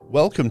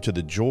Welcome to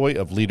the Joy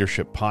of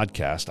Leadership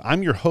podcast.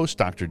 I'm your host,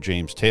 Dr.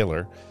 James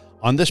Taylor.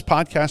 On this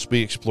podcast,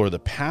 we explore the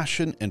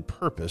passion and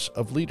purpose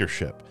of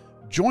leadership.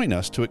 Join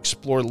us to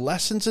explore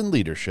lessons in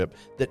leadership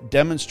that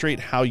demonstrate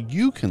how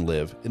you can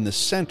live in the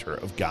center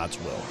of God's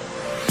will.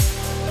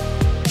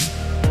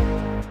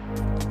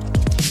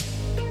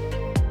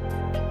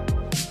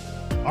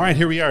 All right,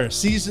 here we are,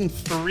 season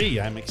 3.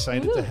 I'm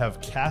excited to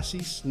have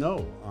Cassie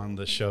Snow on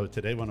the show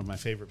today, one of my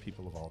favorite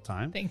people of all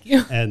time. Thank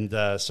you. And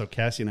so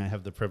Cassie and I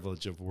have the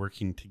privilege of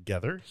working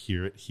together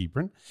here at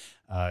Hebron.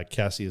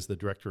 Cassie is the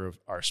director of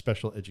our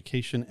special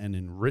education and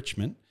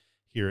enrichment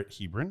here at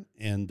Hebron.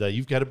 And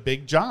you've got a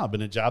big job,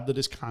 and a job that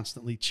is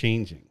constantly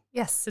changing.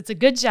 Yes, it's a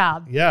good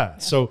job. Yeah.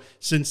 So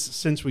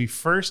since we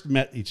first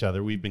met each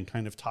other, we've been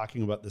kind of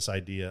talking about this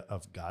idea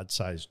of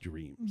God-sized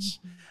dreams.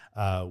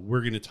 Mm-hmm.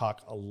 We're going to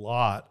talk a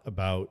lot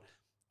about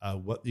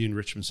what the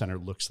Enrichment Center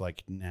looks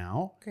like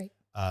now. Great.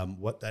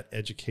 What that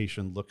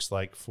education looks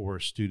like for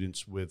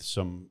students with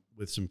some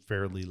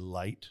fairly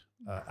light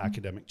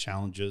academic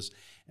challenges,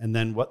 and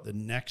then what the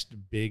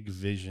next big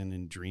vision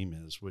and dream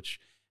is, which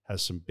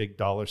has some big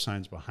dollar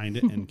signs behind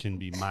it and can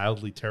be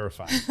mildly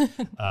terrifying.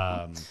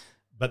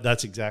 But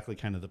that's exactly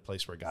kind of the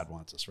place where God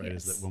wants us, right?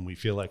 Yes. Is that when we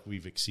feel like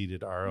we've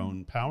exceeded our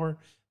own power,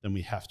 then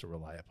we have to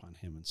rely upon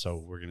Him. And so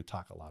we're going to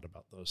talk a lot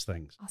about those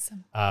things.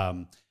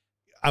 Awesome.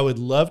 I would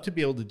love to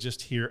be able to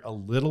just hear a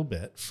little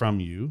bit from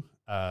you,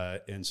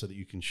 and so that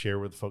you can share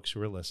with folks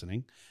who are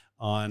listening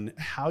on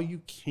how you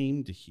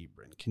came to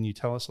Hebron. Can you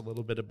tell us a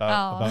little bit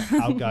about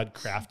how God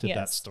crafted yes.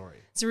 that story?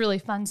 It's a really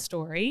fun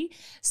story.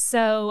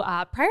 So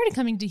prior to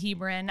coming to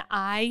Hebron,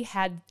 I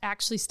had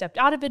actually stepped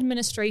out of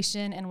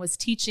administration and was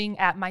teaching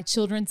at my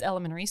children's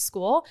elementary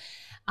school.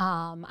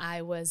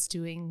 I was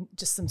doing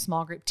just some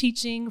small group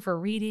teaching for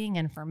reading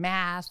and for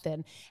math,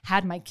 and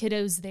had my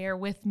kiddos there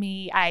with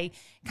me. I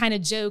kind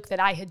of joke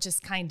that I had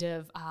just kind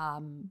of,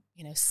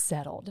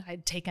 settled.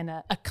 I'd taken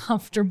a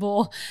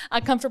comfortable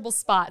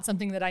spot,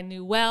 something that I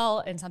knew well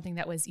and something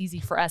that was easy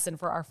for us and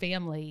for our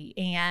family.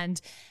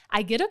 And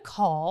I get a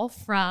call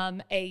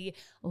from a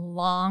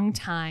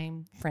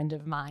longtime friend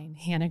of mine,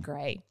 Hannah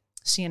Gray.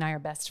 She and I are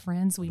best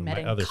friends. We met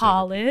in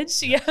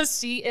college. Yes,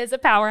 she is a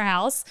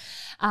powerhouse.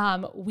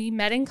 We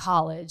met in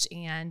college,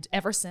 and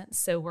ever since,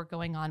 so we're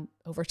going on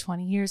over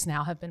 20 years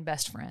now, have been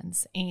best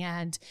friends.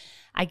 And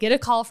I get a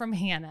call from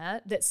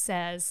Hannah that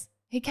says,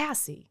 "Hey,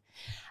 Cassie,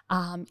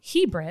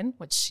 Hebron,"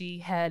 which she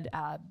had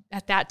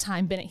at that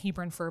time been at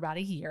Hebron for about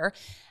a year.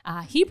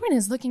 Hebron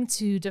is looking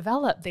to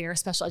develop their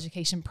special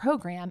education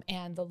program,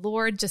 and the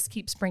Lord just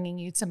keeps bringing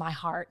you to my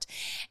heart.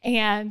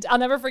 And I'll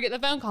never forget the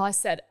phone call. I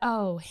said,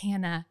 "Oh,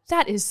 Hannah,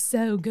 that is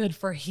so good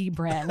for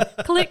Hebron."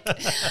 Click.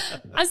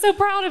 I'm so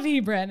proud of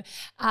Hebron.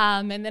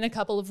 And then a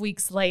couple of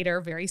weeks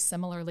later, very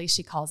similarly,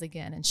 she calls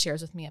again and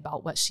shares with me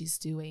about what she's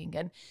doing.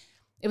 And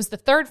it was the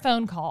third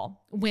phone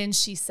call when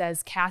she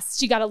says, "Cassie,"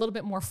 she got a little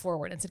bit more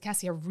forward and said,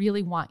 "Cassie, I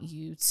really want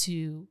you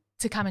to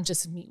come and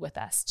just meet with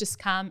us. Just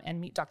come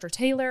and meet Dr.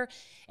 Taylor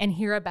and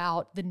hear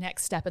about the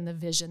next step in the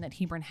vision that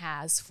Hebron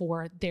has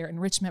for their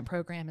enrichment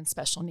program and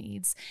special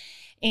needs."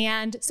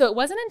 And so it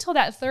wasn't until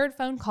that third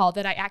phone call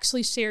that I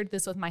actually shared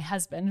this with my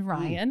husband,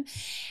 Ryan.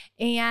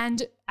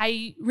 And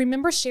I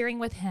remember sharing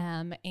with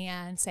him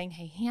and saying,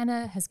 "Hey,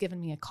 Hannah has given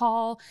me a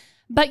call,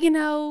 but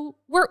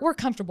we're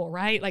comfortable,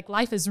 right? Like,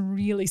 life is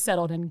really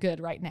settled and good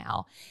right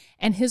now."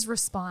 And his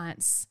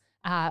response,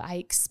 I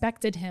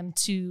expected him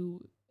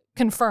to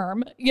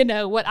confirm,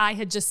 what I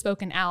had just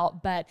spoken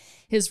out, but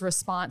his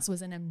response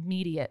was an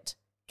immediate,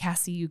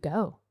 "Cassie, you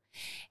go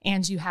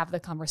and you have the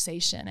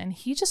conversation." And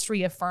he just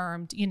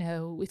reaffirmed,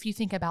 if you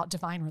think about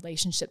divine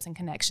relationships and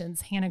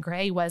connections, Hannah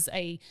Gray was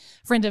a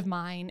friend of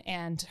mine,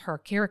 and her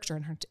character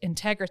and her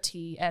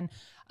integrity and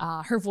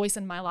her voice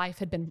in my life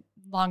had been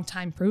long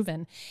time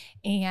proven.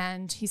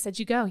 And he said,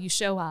 "You go, you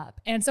show up."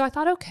 And so I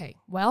thought, okay,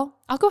 well,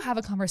 I'll go have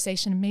a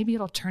conversation and maybe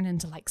it'll turn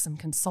into like some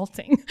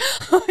consulting,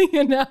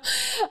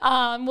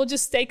 we'll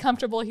just stay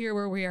comfortable here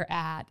where we are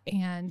at.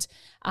 And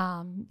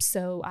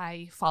so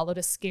I followed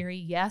a scary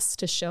yes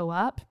to show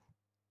up.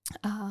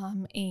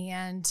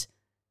 And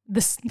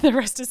the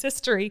rest is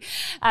history.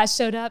 I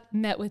showed up,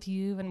 met with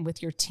you and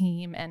with your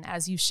team, and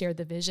as you shared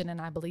the vision,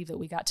 and I believe that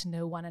we got to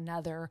know one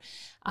another,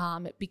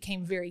 it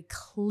became very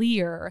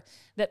clear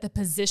that the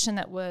position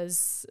that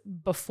was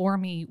before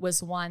me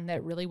was one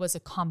that really was a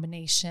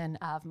combination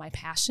of my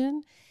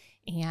passion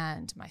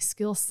and my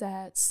skill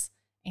sets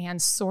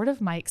and sort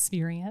of my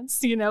experience.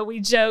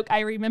 We joke, I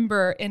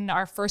remember in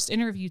our first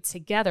interview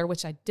together,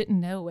 which I didn't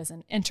know was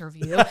an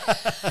interview.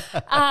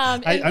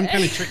 I'm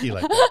kind of tricky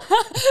like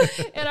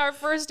that. In our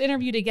first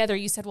interview together,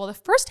 you said, well, the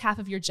first half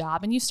of your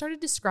job, and you started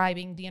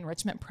describing the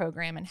enrichment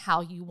program and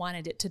how you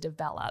wanted it to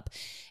develop.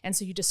 And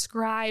so you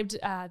described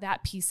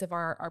that piece of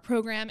our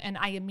program, and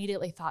I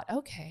immediately thought,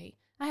 okay,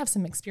 I have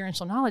some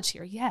experiential knowledge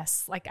here.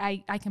 Yes, like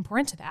I can pour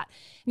into that.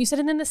 And you said,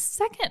 and then the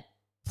second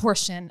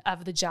portion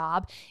of the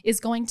job is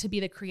going to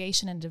be the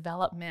creation and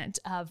development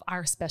of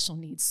our special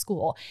needs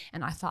school.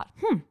 And I thought,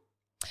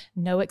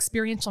 No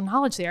experiential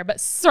knowledge there, but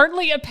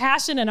certainly a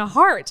passion and a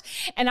heart.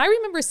 And I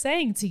remember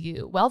saying to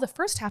you, well, the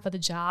first half of the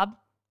job,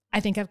 I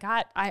think I've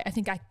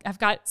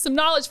got some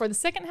knowledge for. The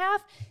second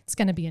half, it's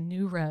going to be a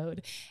new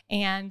road.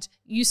 And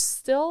you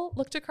still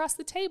looked across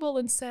the table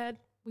and said,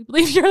 we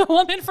believe you're the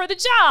woman for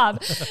the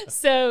job.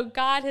 So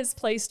God has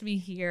placed me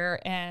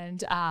here,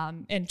 and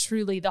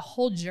truly the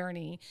whole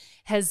journey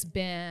has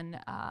been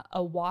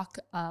a walk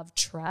of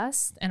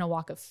trust and a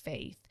walk of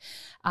faith.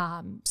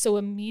 So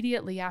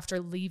immediately after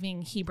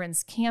leaving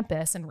Hebron's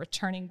campus and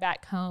returning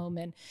back home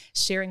and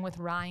sharing with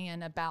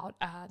Ryan about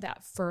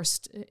that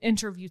first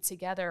interview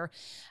together,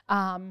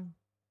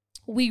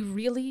 we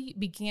really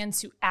began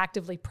to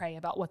actively pray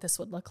about what this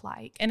would look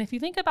like. And if you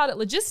think about it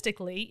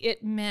logistically,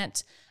 it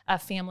meant a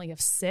family of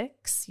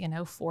 6,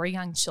 4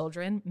 young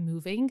children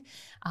moving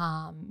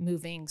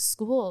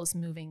schools,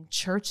 moving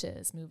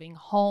churches, moving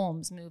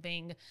homes,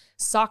 moving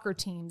soccer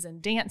teams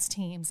and dance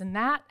teams. And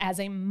that, as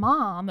a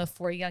mom of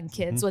 4 young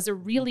kids, was a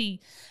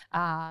really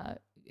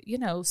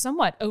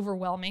somewhat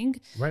overwhelming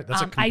Right.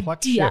 That's a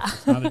complex idea. shift.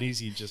 It's not an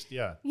easy,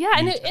 Yeah,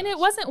 and it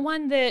wasn't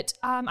one that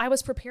I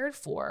was prepared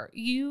for.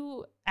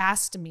 You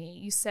asked me,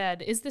 you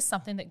said, is this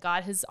something that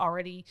God has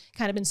already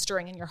kind of been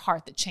stirring in your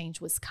heart that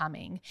change was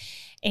coming?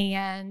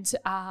 And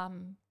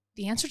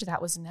the answer to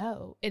that was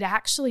no. It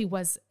actually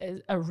was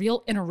a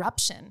real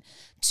interruption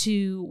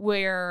to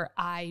where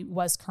I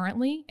was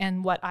currently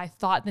and what I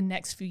thought the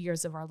next few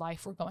years of our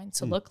life were going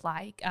to look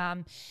like.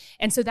 And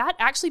so that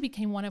actually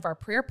became one of our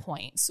prayer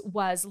points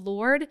was,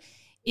 Lord,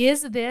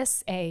 is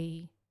this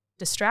a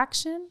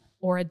distraction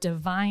or a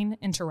divine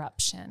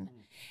interruption?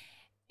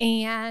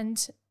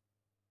 And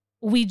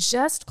we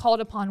just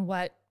called upon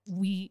what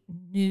we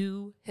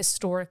knew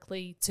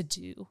historically to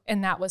do,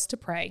 and that was to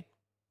pray.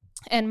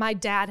 And my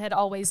dad had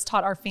always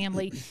taught our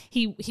family,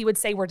 he would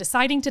say, we're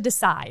deciding to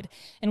decide.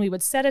 And we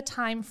would set a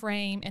time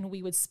frame and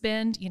we would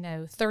spend,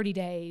 30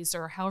 days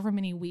or however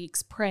many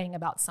weeks praying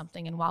about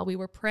something. And while we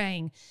were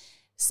praying,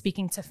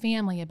 speaking to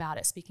family about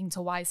it, speaking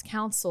to wise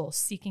counsel,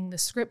 seeking the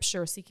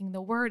scripture, seeking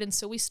the word. And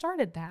so we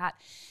started that.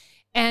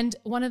 And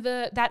one of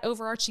that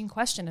overarching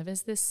question of,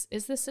 is this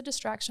a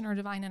distraction or a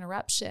divine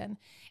interruption?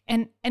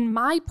 And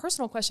my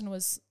personal question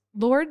was,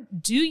 Lord,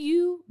 do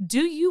you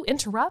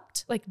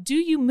interrupt? Like, do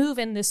you move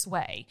in this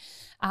way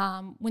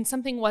when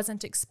something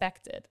wasn't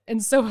expected?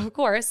 And so, of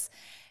course,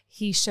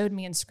 he showed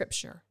me in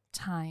scripture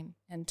time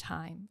and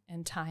time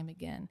and time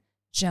again,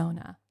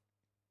 Jonah,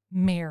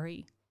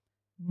 Mary,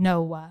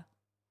 Noah,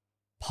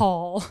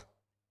 Paul,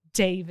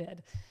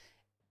 David,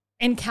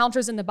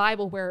 encounters in the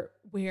Bible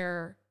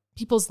where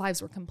people's lives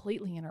were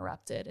completely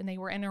interrupted, and they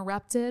were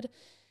interrupted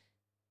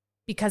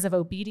because of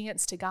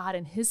obedience to God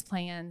and his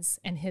plans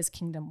and his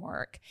kingdom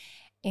work.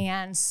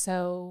 And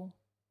so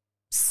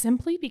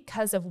simply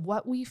because of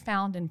what we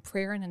found in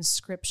prayer and in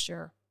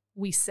scripture,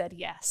 we said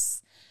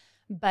yes.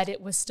 But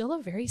it was still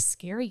a very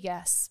scary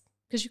yes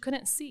because you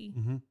couldn't see.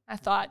 Mm-hmm. I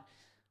thought,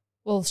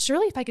 well,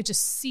 surely if I could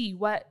just see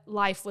what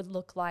life would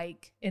look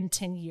like in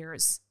 10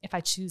 years if I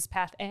choose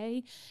path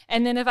A,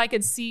 and then if I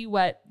could see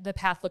what the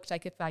path looked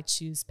like if I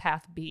choose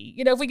path B.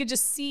 If we could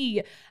just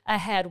see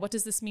ahead, what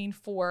does this mean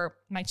for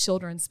my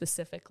children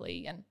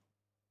specifically? And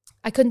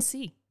I couldn't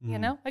see,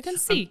 I couldn't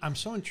see. I'm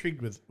so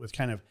intrigued with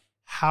kind of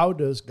how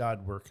does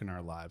God work in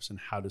our lives and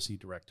how does he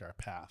direct our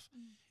path?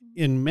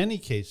 Mm-hmm. In many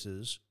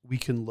cases, we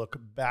can look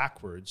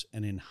backwards,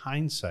 and in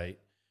hindsight,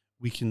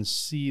 we can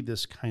see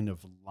this kind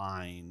of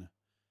line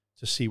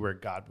to see where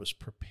God was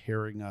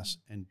preparing us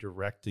and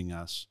directing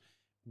us,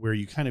 where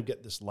you kind of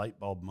get this light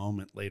bulb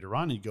moment later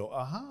on and you go,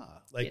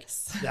 aha,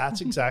 yes.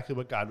 That's exactly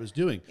what God was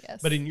doing.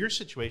 Yes. But in your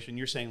situation,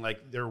 you're saying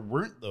there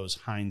weren't those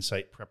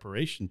hindsight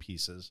preparation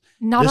pieces.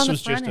 Not this on the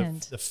was front just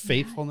end. The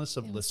faithfulness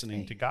of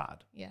listening to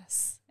God.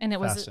 Yes. And it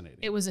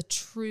was a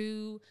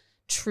true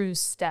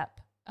step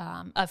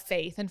of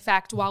faith. In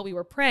fact, while we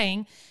were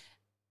praying,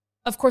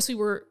 of course, we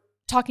were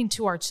talking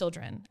to our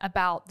children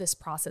about this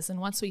process. And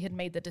once we had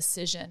made the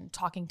decision,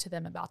 talking to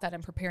them about that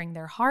and preparing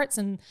their hearts,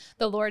 and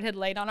the Lord had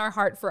laid on our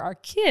heart for our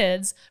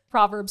kids,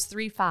 Proverbs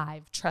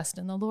 3:5, trust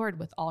in the Lord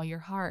with all your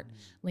heart,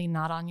 lean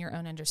not on your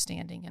own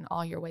understanding, in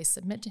all your ways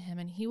submit to him,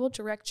 and he will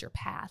direct your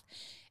path.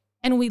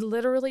 And we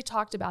literally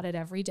talked about it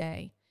every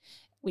day.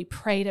 We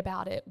prayed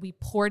about it. We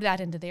poured that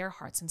into their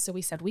hearts. And so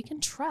we said, we can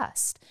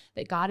trust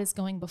that God is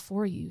going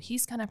before you.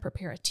 He's going to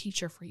prepare a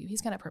teacher for you. He's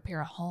going to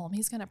prepare a home.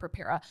 He's going to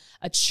prepare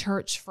a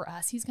church for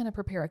us. He's going to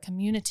prepare a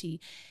community.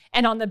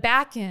 And on the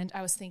back end,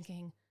 I was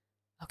thinking,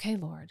 okay,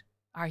 Lord,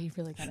 are you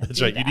really going to do that?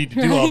 That's right. You need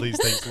to do all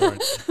these things,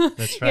 Lord.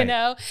 That's right.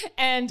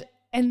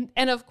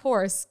 And of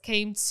course,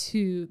 came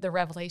to the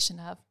revelation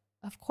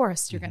of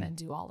course, you're going to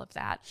do all of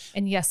that.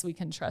 And yes, we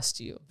can trust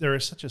you. There are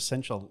such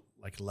essential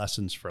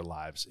lessons for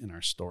lives in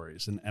our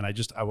stories. And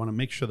I want to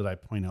make sure that I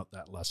point out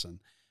that lesson,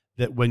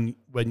 that when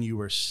you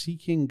are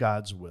seeking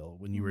God's will,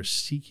 when you are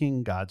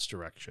seeking God's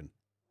direction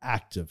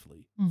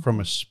actively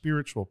from a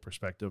spiritual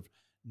perspective,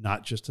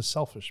 not just a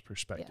selfish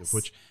perspective,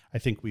 which I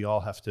think we all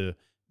have to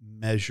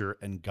measure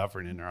and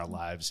govern in our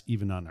lives,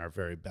 even on our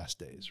very best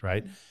days,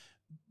 right?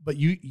 But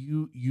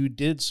you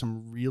did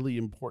some really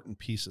important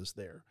pieces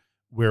there,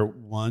 where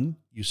one,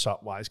 you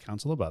sought wise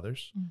counsel of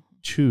others. Mm-hmm.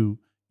 Two,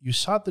 you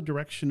sought the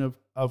direction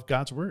of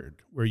God's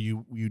word, where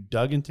you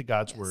dug into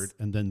God's word.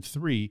 And then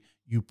three,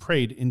 you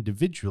prayed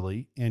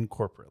individually and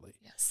corporately.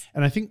 Yes.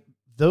 And I think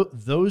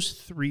those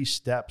three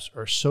steps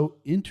are so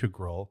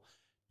integral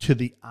to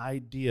the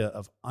idea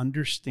of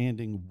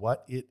understanding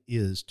what it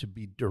is to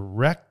be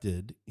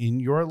directed in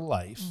your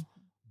life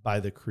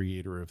by the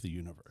creator of the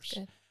universe.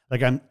 Good.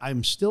 Like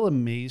I'm still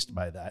amazed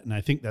by that. And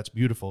I think that's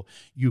beautiful.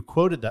 You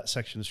quoted that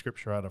section of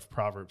scripture out of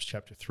Proverbs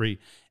chapter 3.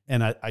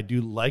 And I do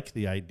like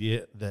the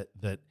idea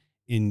that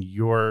in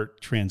your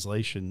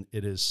translation,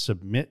 it is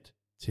submit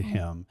to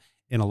him.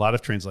 In a lot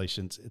of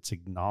translations, it's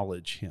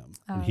acknowledge him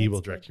and he will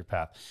direct your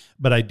path.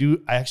 But I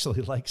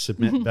actually like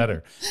submit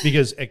better,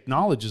 because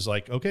acknowledge is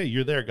like, okay,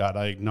 you're there, God,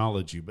 I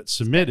acknowledge you. But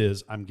submit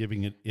is I'm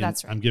giving it in,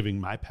 I'm giving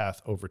my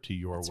path over to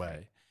your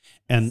way.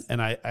 Right.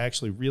 And I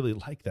actually really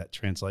like that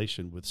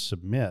translation with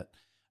submit,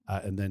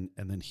 and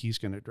then he's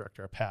going to direct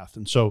our path.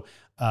 And so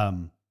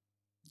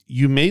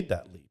you made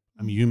that leap.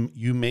 I mean,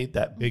 you made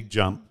that big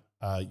jump.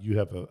 You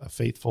have a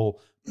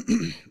faithful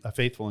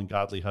and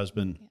godly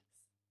husband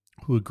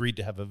who agreed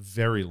to have a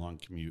very long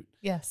commute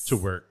to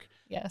work.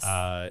 Yes.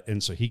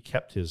 And so he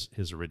kept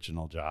his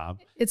original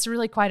job. It's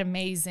really quite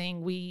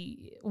amazing.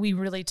 We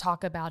really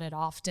talk about it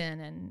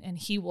often, and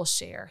he will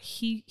share.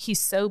 He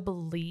so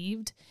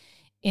believed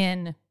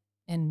in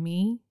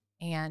me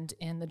and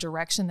in the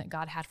direction that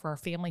God had for our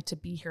family to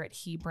be here at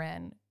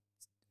Hebron,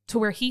 to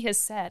where he has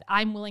said,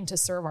 I'm willing to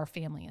serve our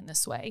family in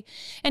this way.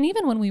 And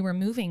even when we were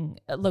moving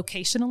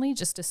locationally,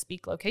 just to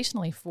speak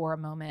locationally for a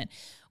moment,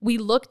 we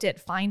looked at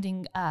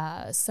finding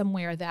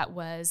somewhere that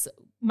was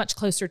much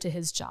closer to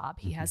his job.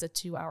 He has a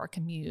 2-hour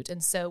commute.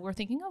 And so we're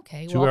thinking,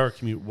 okay, 2-hour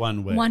commute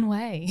one way. One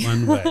way,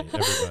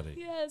 everybody.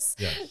 Yes.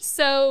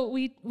 So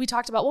we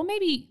talked about, well,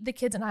 maybe the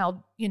kids and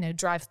I'll,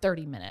 drive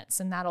 30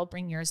 minutes and that'll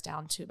bring yours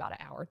down to about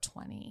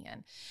 1:20.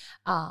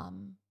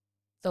 And,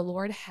 the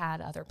Lord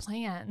had other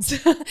plans.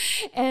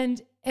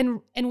 and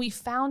we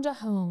found a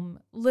home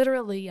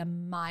literally a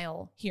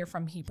mile here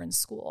from Hebron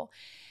School.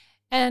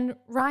 And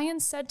Ryan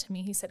said to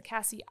me, he said,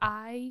 Cassie,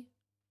 I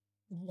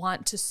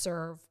want to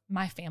serve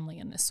my family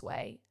in this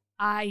way.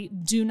 I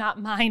do not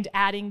mind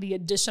adding the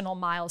additional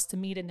miles to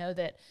me to know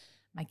that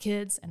my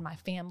kids and my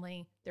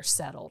family, they're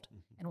settled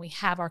and we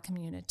have our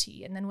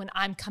community. And then when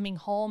I'm coming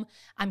home,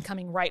 I'm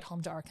coming right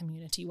home to our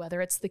community,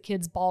 whether it's the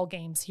kids' ball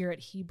games here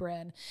at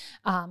Hebron.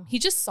 He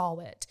just saw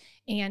it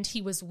and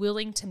he was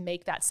willing to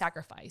make that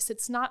sacrifice.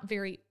 It's not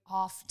very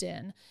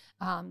often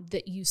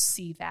that you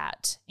see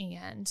that.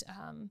 And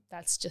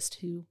that's just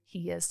who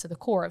he is, to the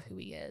core of who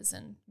he is,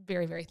 and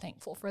very, very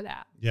thankful for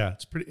that. Yeah,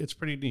 it's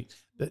pretty neat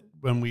that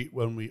when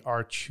we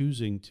are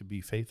choosing to be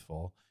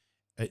faithful,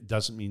 it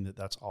doesn't mean that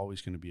that's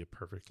always going to be a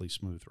perfectly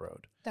smooth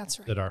road. That's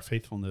right. That our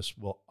faithfulness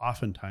will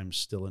oftentimes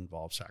still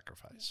involve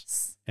sacrifice.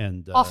 Yes.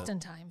 And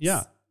oftentimes.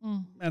 Yeah.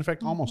 And in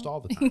fact, almost all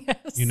the time.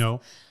 Yes.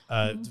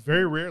 It's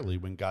very rarely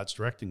when God's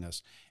directing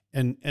us.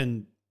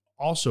 And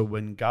also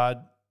when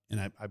God,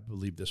 and I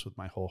believe this with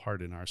my whole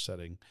heart in our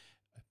setting,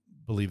 I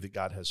believe that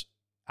God has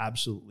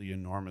absolutely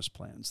enormous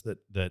plans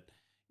that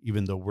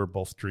even though we're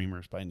both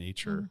dreamers by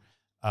nature,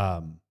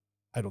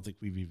 I don't think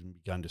we've even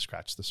begun to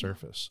scratch the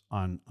surface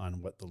on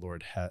what the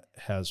Lord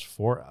has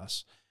for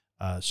us.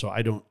 So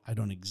I don't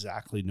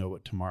exactly know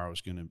what tomorrow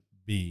is going to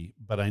be,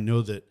 but I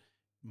know that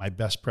my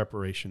best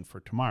preparation for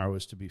tomorrow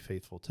is to be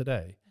faithful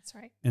today. That's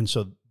right. And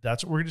so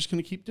that's what we're just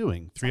going to keep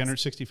doing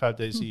 365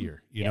 days a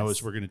year,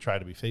 is we're going to try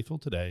to be faithful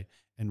today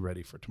and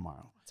ready for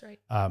tomorrow. That's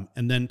right.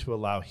 And then to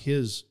allow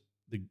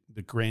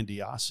the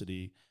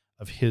grandiosity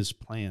of his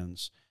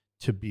plans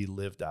to be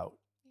lived out.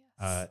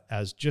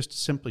 As just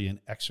simply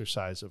an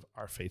exercise of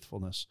our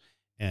faithfulness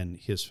and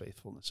his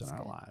faithfulness in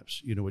our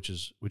lives, which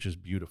is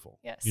beautiful.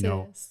 Yes, it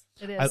is.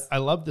 It is. I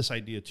love this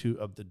idea too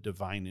of the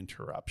divine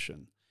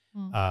interruption.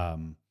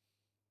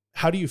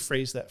 How do you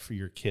phrase that for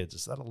your kids?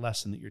 Is that a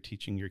lesson that you're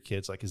teaching your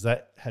kids? Like,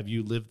 have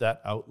you lived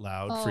that out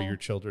loud for your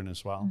children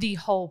as well? The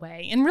whole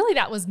way. And really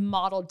that was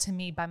modeled to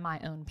me by my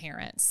own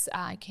parents.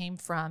 I came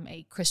from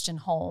a Christian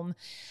home.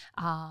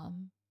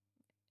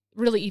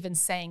 Really even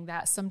saying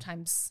that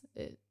sometimes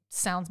it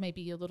sounds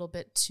maybe a little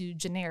bit too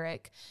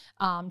generic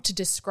to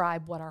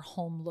describe what our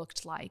home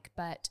looked like,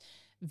 but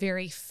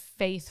very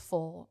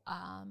faithful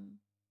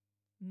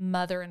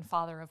mother and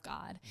father of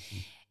God.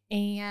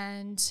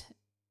 And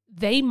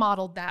they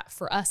modeled that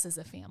for us as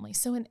a family.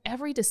 So in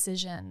every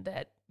decision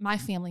that my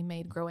family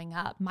made growing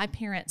up, my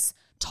parents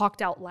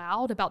talked out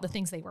loud about the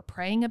things they were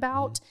praying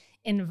about,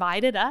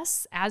 invited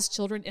us as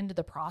children into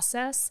the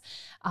process.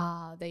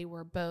 They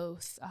were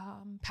both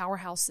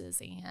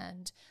powerhouses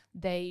and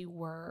they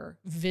were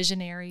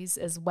visionaries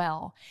as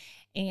well.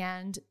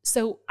 And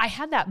so I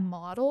had that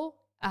model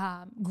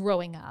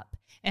growing up.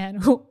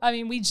 And I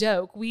mean, we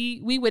joke,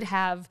 we would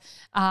have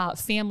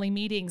family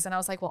meetings, and I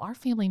was like, well, our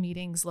family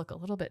meetings look a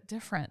little bit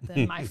different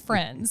than my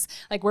friends.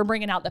 Like, we're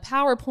bringing out the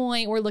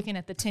PowerPoint, we're looking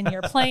at the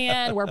 10-year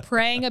plan, we're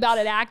praying about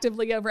it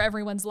actively over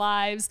everyone's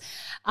lives.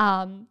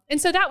 And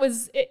so that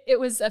was, it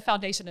was a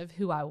foundation of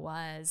who I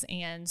was.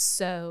 And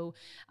so,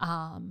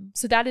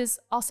 so that is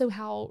also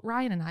how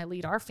Ryan and I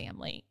lead our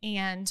family.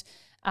 And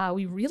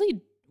we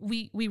really,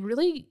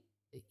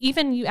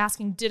 even you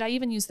asking, did I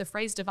even use the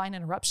phrase divine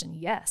interruption?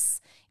 Yes.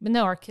 Even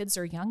though our kids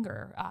are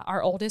younger,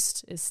 our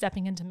oldest is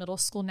stepping into middle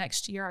school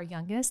next year. Our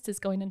youngest is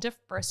going into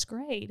first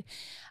grade.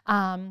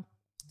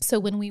 So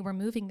when we were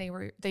moving,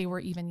 they were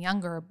even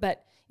younger.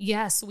 But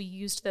yes, we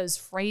used those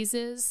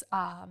phrases,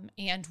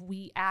 and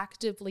we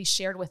actively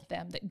shared with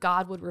them that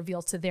God would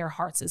reveal to their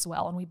hearts as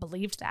well. And we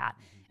believed that.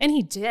 And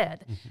he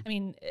did. I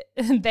mean,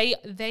 they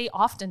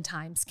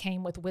oftentimes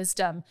came with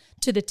wisdom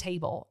to the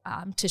table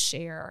to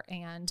share,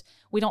 and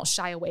we don't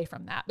shy away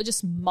from that. But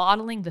just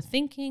modeling the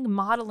thinking,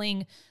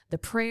 modeling the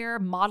prayer,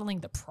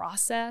 modeling the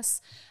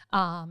process,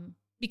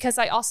 because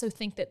I also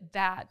think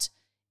that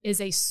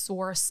is a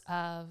source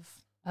of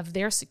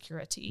their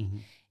security.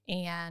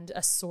 And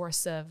a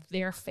source of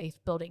their faith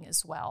building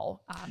as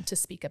well, to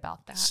speak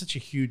about that. Such a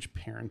huge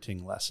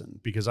parenting lesson,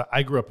 because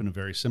I grew up in a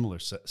very similar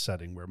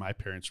setting where my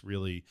parents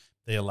really,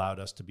 they allowed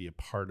us to be a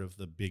part of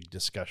the big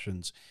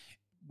discussions.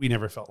 We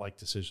never felt like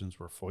decisions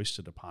were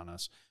foisted upon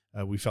us.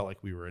 We felt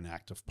like we were an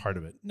active part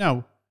of it.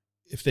 Now,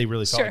 if they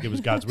really felt like it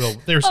was God's will,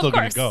 they're still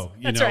going to go.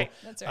 That's right.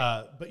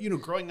 But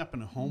growing up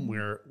in a home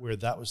where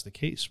that was the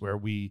case, where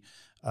we,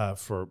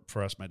 for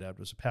us, my dad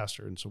was a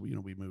pastor, and so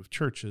we moved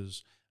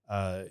churches.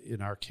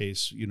 In our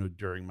case,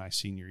 during my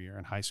senior year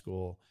in high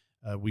school,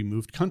 we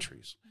moved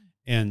countries,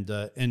 and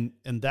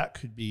that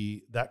could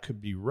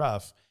be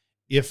rough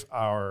if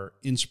our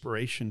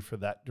inspiration for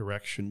that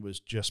direction was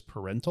just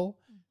parental.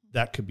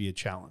 That could be a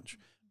challenge.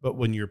 But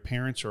when your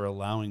parents are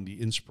allowing the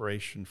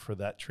inspiration for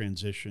that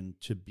transition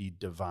to be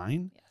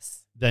divine,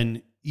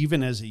 then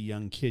even as a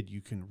young kid,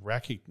 you can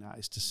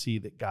recognize to see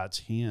that God's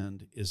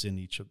hand is in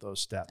each of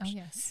those steps. Oh,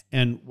 yes.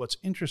 And what's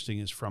interesting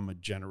is, from a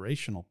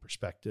generational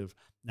perspective,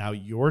 now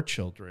your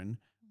children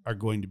are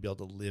going to be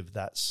able to live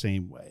that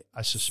same way.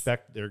 I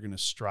suspect they're going to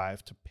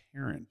strive to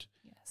parent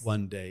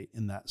one day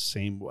in that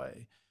same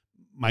way.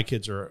 My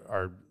kids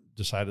are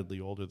decidedly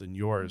older than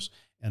yours,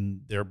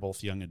 and they're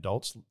both young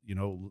adults,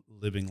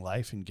 living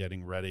life and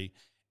getting ready.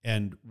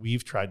 And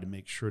we've tried to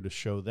make sure to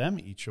show them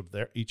each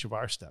of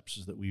our steps,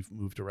 is that we've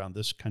moved around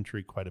this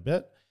country quite a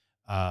bit,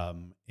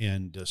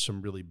 and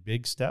some really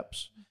big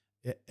steps.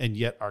 And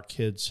yet our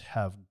kids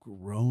have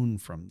grown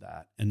from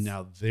that. And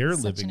now they're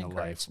living a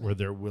life where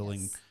they're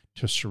willing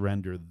to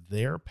surrender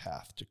their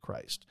path to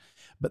Christ.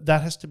 But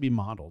that has to be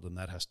modeled, and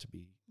that has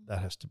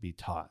to be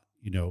taught.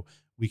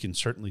 We can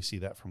certainly see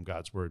that from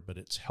God's word, but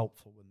it's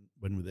helpful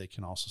when they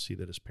can also see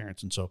that as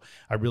parents. And so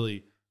I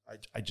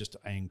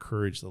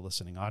encourage the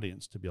listening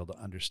audience to be able to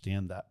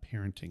understand that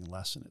parenting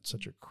lesson. It's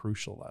such a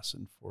crucial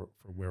lesson for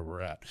where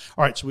we're at.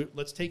 All right, so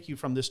let's take you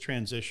from this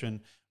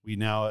transition. We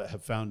now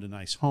have found a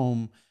nice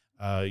home.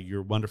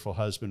 Your wonderful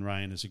husband,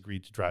 Ryan, has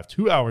agreed to drive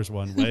 2 hours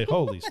one way.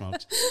 Holy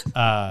smokes.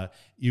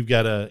 You've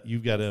got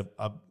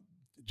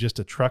just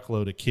a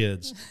truckload of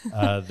kids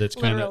that's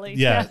kind of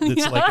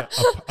that's like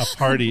a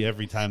party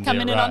every time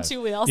coming they arrive. In on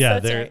two wheels. Yeah,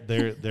 that's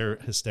they're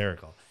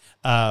hysterical.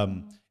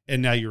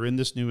 And now you're in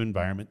this new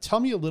environment. Tell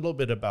me a little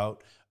bit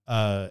about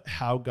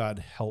how God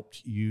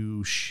helped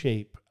you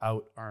shape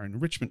out our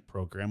enrichment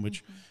program,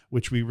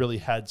 which we really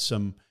had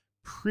some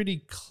pretty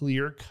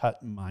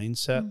clear-cut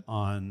mindset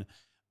on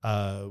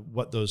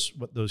what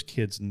those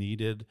kids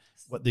needed,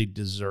 what they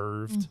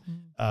deserved,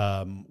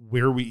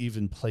 where we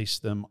even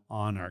placed them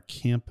on our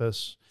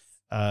campus.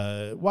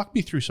 Walk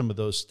me through some of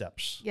those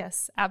steps.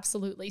 Yes,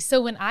 absolutely.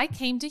 So when I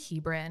came to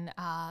Hebron,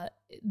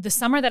 the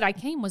summer that I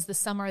came was the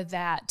summer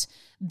that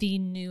the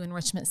new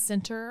enrichment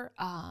center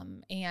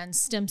and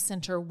STEM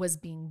center was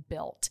being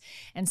built.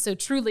 And so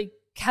truly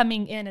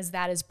coming in as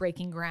that is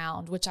breaking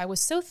ground, which I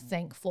was so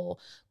thankful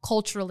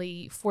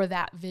culturally for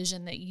that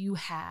vision that you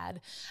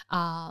had,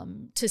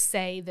 to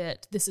say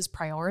that this is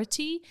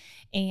priority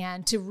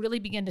and to really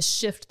begin to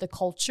shift the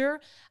culture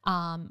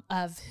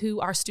of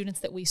who our students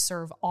that we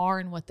serve are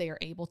and what they are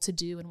able to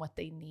do and what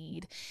they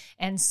need.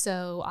 And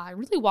so I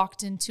really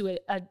walked into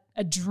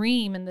a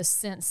dream in the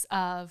sense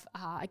of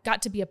I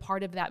got to be a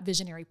part of that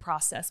visionary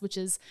process, which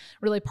is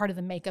really part of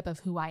the makeup of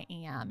who I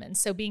am. And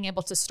so being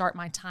able to start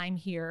my time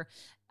here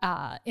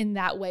in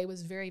that way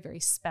was very, very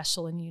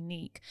special and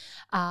unique.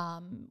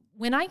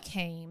 When I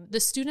came, the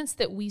students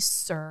that we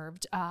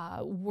served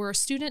were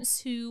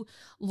students who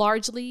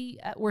largely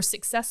were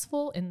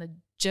successful in the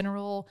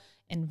general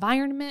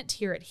environment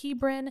here at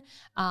Hebron,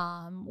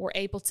 were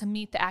able to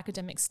meet the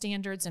academic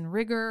standards and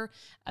rigor,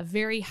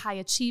 very high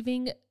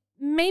achieving,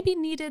 maybe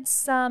needed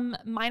some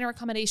minor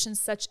accommodations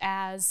such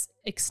as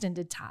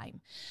extended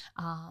time.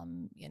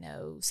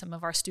 Some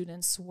of our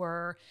students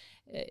were,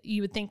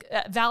 you would think,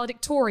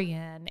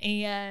 valedictorian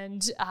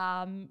and,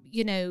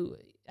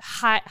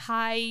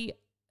 high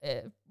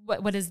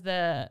what is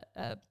the,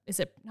 is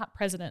it not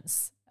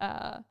president's?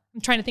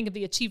 I'm trying to think of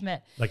the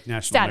achievement like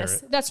national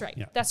status. merit. That's right.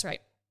 Yeah. That's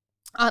right.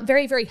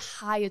 Very, very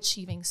high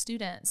achieving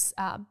students,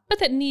 but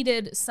that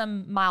needed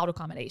some mild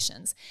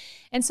accommodations.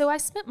 And so I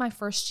spent my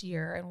first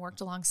year and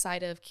worked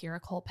alongside of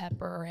Kira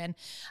Culpepper. And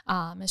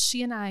as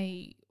she and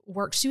I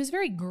worked, she was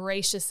very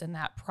gracious in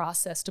that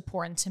process to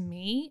pour into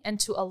me and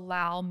to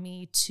allow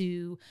me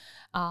to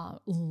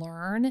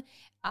learn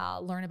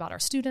about our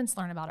students,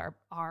 learn about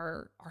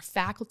our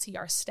faculty,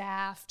 our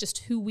staff, just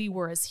who we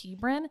were as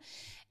Hebron.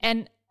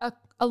 And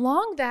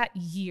along that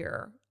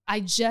year, I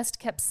just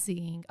kept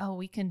seeing,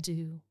 we can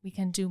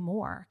do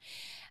more.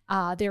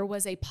 There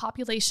was a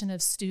population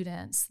of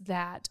students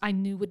that I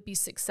knew would be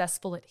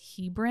successful at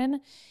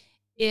Hebron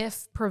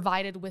if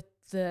provided with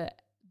the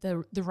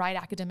right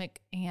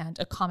academic and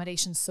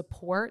accommodation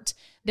support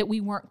that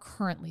we weren't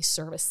currently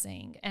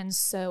servicing. And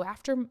so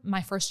after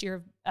my first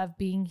year of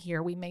being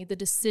here, we made the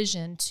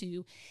decision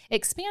to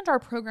expand our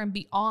program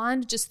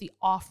beyond just the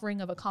offering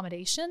of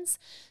accommodations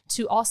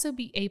to also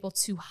be able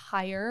to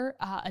hire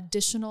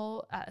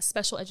additional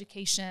special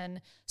education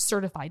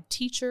certified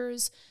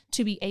teachers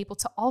to be able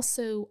to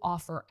also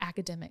offer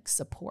academic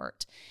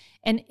support.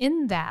 And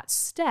in that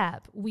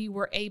step, we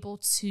were able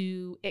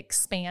to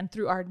expand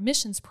through our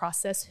admissions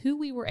process who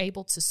we were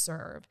able to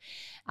serve.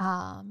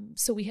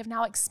 So we have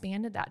now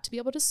expanded that to be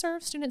able to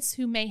serve students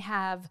who may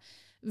have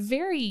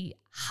very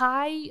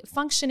high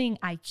functioning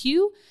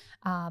IQ,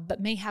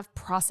 but may have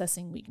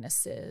processing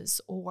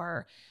weaknesses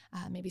or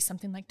maybe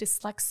something like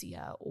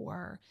dyslexia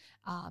or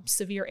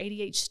severe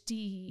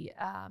ADHD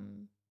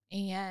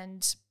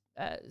and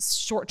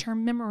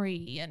short-term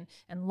memory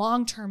and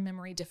long-term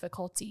memory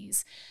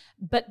difficulties,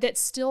 but that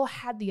still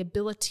had the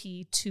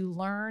ability to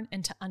learn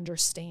and to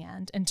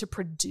understand and to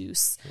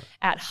produce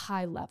at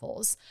high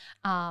levels.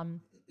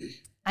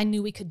 I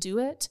knew we could do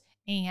it,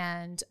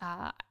 and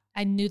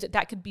I knew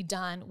that could be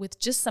done with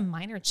just some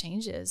minor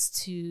changes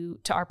to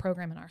our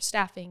program and our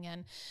staffing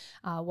and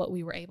what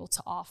we were able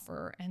to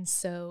offer. And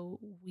so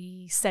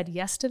we said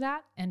yes to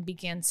that and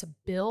began to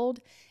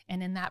build.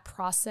 And in that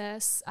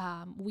process,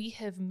 we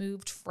have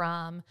moved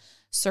from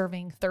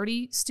serving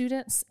 30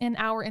 students in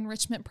our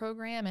enrichment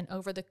program, and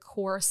over the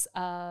course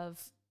of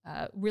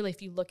really,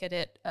 if you look at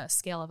it, a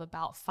scale of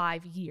about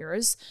 5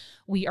 years,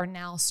 we are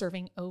now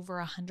serving over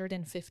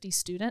 150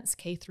 students,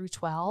 K through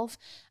 12,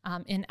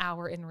 in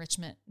our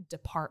enrichment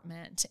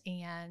department,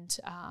 and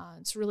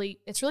it's really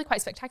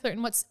quite spectacular.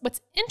 And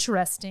what's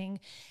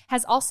interesting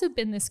has also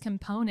been this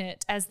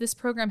component as this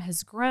program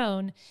has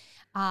grown.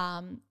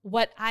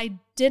 What I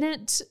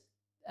didn't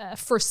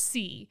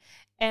foresee,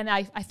 and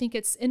I think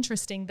it's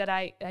interesting that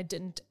I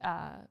didn't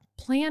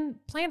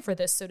plan for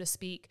this, so to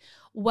speak,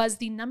 was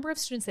the number of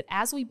students that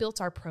as we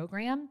built our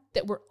program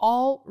that were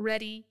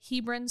already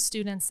Hebron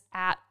students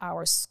at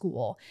our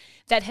school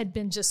that had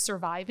been just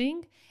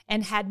surviving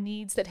and had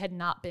needs that had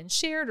not been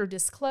shared or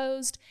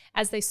disclosed.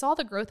 As they saw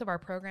the growth of our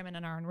program and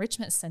in our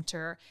enrichment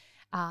center,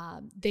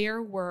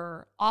 there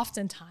were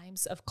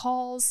oftentimes of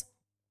calls,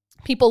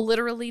 people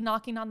literally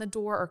knocking on the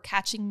door or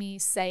catching me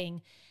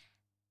saying,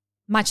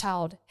 my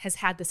child has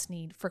had this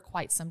need for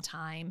quite some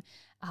time.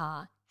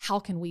 How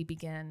can we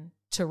begin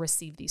to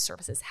receive these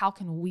services? How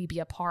can we be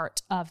a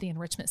part of the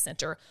enrichment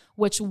center?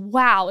 Which,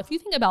 wow, if you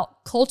think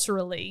about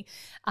culturally,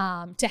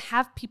 to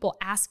have people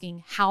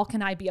asking, how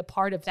can I be a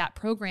part of that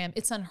program?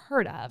 It's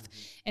unheard of.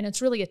 And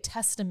it's really a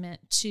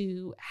testament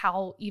to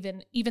how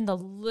even the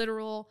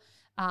literal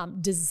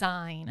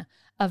design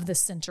of the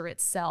center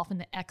itself and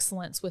the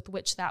excellence with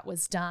which that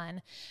was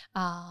done.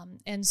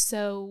 And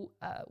so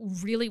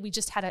really we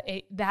just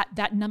had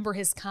that number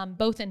has come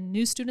both in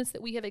new students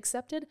that we have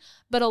accepted,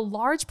 but a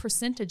large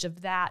percentage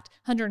of that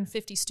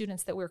 150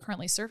 students that we're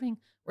currently serving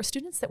were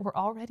students that were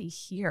already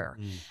here,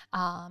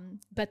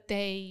 but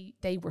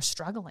they were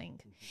struggling.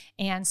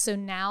 And so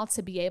now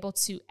to be able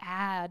to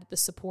add the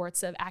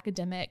supports of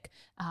academic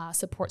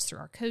supports through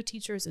our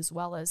co-teachers, as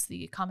well as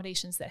the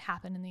accommodations that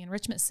happen in the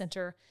enrichment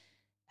center,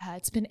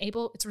 it's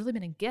really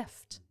been a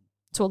gift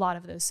to a lot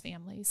of those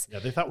families. Yeah,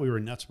 they thought we were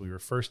nuts when we were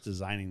first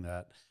designing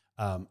that.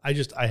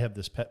 I have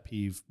this pet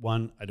peeve.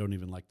 One, I don't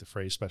even like the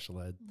phrase special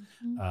ed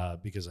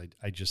because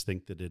I just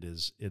think that it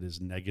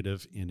is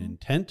negative in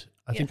intent,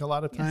 I think a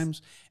lot of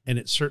times, and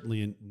it's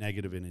certainly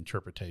negative in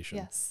interpretation.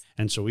 Yes.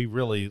 And so we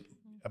really,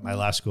 at my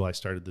last school, I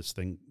started this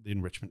thing, the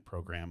enrichment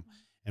program,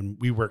 and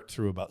we worked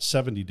through about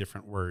 70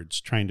 different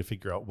words trying to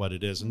figure out what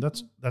it is. And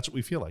that's what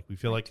we feel like. We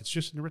feel like it's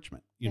just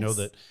enrichment, you know,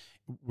 that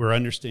we're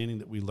understanding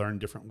that we learn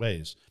different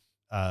ways.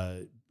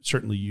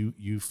 Certainly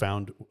you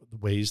found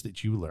ways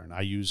that you learn.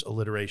 I use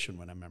alliteration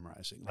when I'm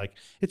memorizing. Like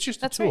it's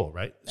just a tool,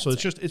 right? So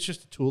it's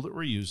just a tool that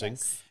we're using.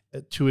 Yes.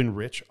 to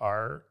enrich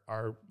our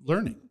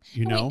learning,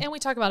 And we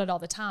talk about it all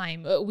the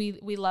time.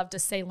 We love to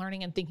say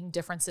learning and thinking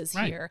differences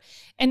Right. here.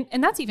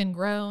 And that's even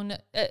grown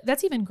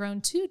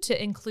too,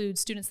 to include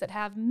students that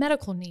have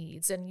medical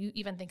needs. And you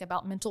even think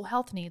about mental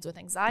health needs with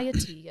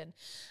anxiety and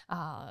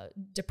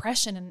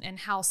depression, and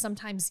how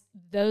sometimes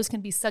those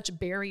can be such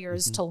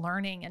barriers to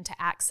learning and to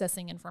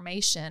accessing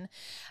information.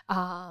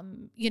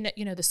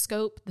 The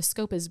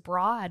scope is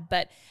broad,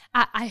 but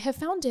I have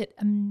found it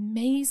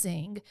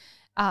amazing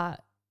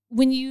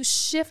when you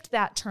shift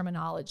that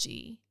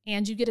terminology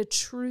and you get a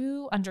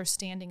true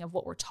understanding of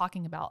what we're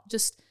talking about,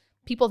 just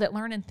people that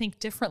learn and think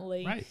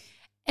differently. Right.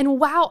 And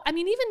wow, I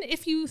mean, even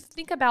if you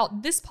think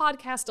about this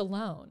podcast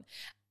alone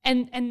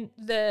and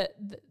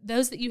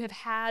those that you have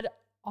had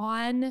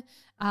on,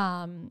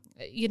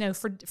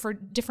 for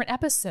different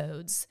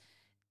episodes,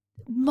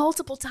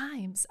 multiple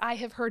times I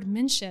have heard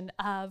mention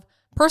of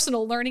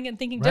personal learning and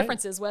thinking Right.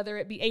 differences, whether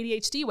it be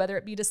ADHD, whether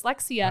it be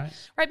dyslexia, Right.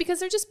 right? Because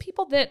they're just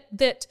people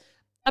that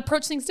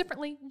approach things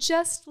differently,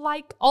 just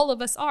like all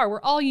of us are.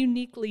 We're all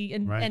uniquely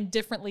Right. and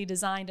differently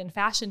designed and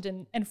fashioned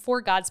and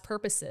for God's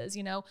purposes.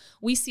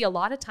 We see a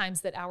lot of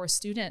times that our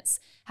students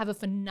have a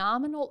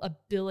phenomenal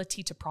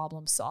ability to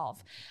problem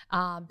solve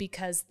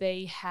because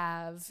they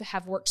have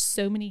worked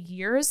so many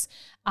years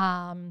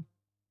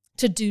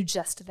to do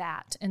just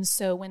that. And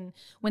so when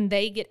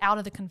they get out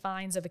of the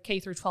confines of a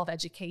K through 12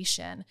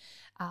 education,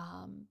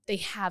 they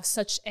have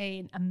such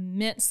an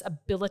immense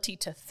ability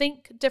to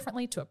think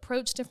differently, to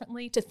approach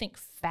differently, to think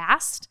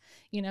fast.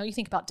 You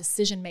think about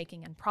decision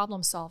making and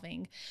problem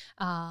solving.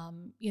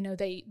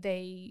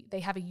 They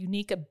have a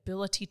unique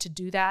ability to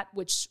do that,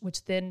 which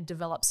then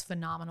develops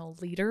phenomenal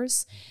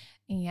leaders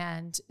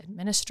and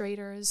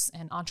administrators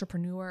and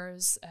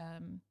entrepreneurs.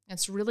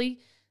 It's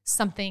really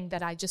something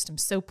that I just am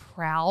so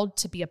proud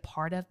to be a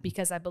part of,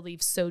 because I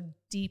believe so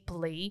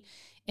deeply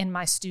in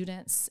my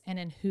students and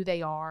in who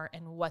they are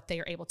and what they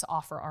are able to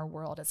offer our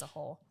world as a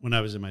whole. When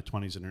I was in my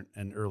 20s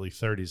and early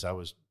 30s, I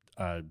was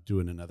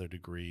doing another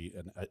degree,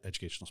 an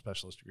educational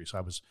specialist degree. So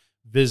I was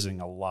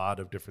visiting a lot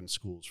of different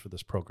schools for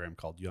this program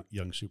called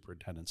Young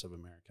Superintendents of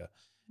America.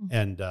 Mm-hmm.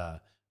 And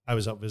I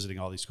was out visiting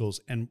all these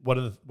schools. And one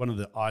of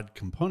the odd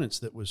components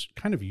that was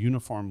kind of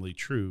uniformly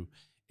true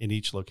in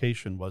each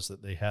location was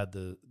that they had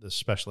the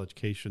special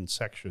education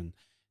section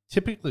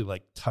typically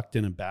like tucked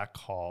in a back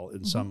hall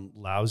in some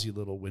lousy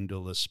little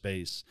windowless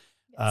space.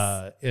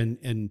 Yes.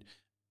 And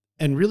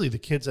really the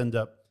kids end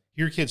up,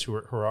 here are kids who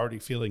are already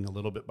feeling a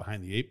little bit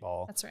behind the eight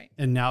ball. That's right.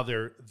 And now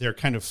they're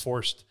kind of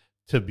forced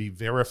to be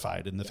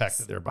verified in the fact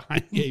that they're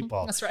behind the eight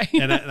ball. That's right.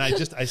 And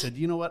I said,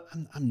 you know what?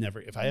 I'm never,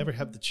 if I ever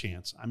have the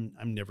chance, I'm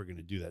never going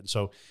to do that. And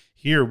so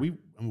here we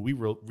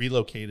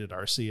relocated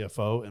our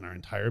CFO and our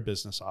entire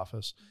business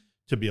office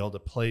to be able to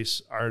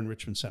place our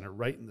enrichment center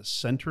right in the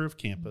center of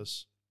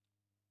campus.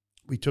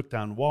 We took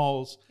down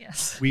walls.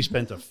 Yes. We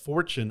spent a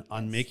fortune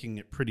on making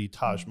it pretty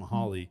Taj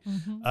Mahal-y.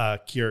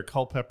 Kiera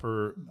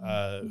Culpepper,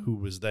 who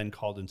was then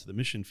called into the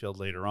mission field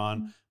later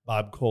on,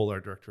 Bob Cole, our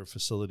director of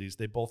facilities,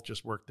 they both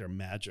just worked their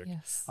magic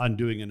on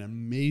doing an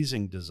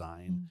amazing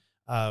design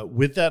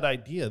with that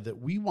idea that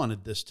we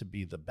wanted this to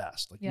be the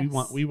best. Like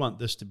we want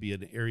this to be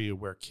an area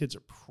where kids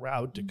are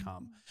proud to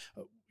come.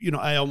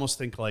 I almost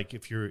think like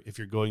if you're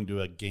going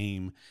to a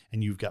game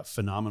and you've got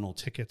phenomenal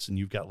tickets and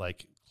you've got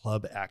like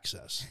club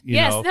access,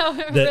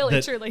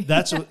 truly.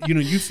 That's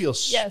you feel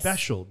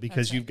special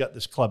because you've got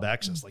this club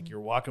access. Like you're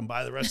walking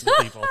by the rest of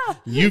the people,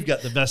 you've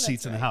got the best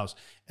seats in the house.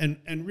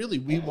 And really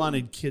we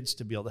wanted kids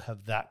to be able to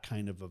have that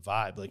kind of a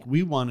vibe. Like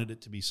we wanted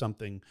it to be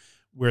something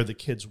where the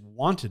kids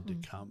wanted to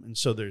come. And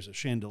so there's a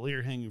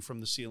chandelier hanging from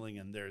the ceiling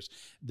and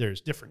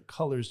there's different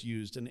colors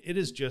used, and it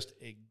is just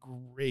a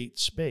great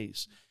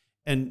space.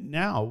 And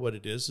now what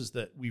it is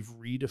that we've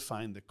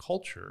redefined the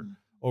culture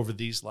over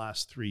these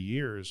last 3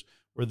 years,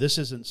 where this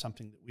isn't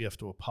something that we have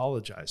to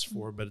apologize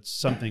for, but it's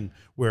something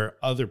where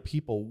other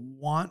people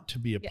want to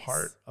be a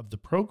part of the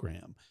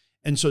program.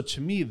 And so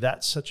to me,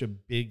 that's such a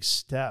big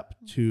step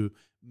to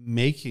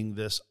making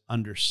this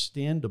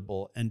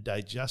understandable and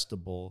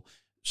digestible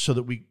so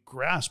that we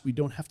grasp we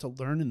don't have to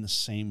learn in the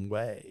same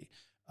way.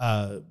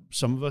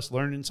 Some of us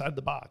learn inside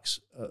the box.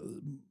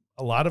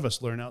 A lot of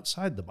us learn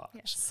outside the box.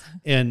 Yes.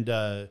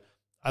 And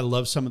I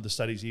love some of the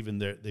studies, even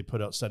they put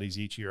out studies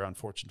each year on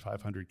Fortune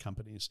 500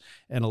 companies,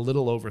 and a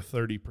little over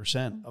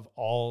 30% of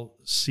all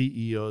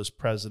CEOs,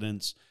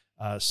 presidents,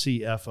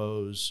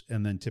 CFOs,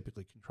 and then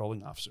typically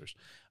controlling officers,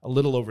 a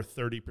little over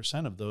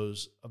 30%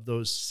 of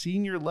those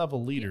senior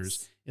level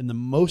leaders in the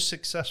most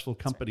successful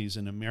companies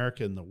in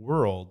America and the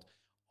world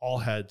all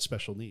had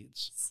special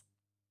needs.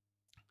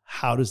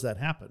 How does that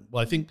happen?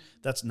 Well, I think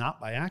that's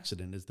not by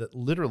accident, is that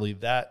literally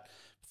that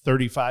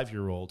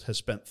 35-year-old has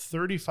spent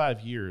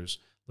 35 years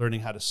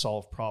learning how to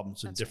solve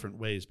problems in different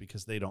ways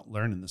because they don't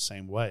learn in the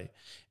same way.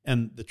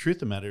 And the truth of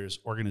the matter is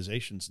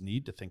organizations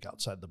need to think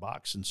outside the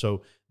box. And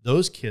so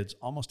those kids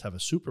almost have a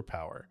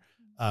superpower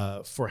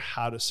for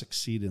how to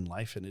succeed in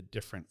life in a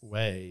different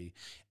way.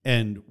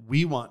 And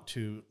we want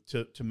to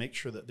make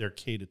sure that their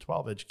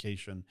K-12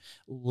 education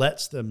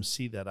lets them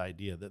see that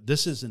idea that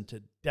this isn't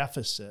a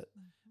deficit,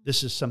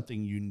 This is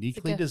something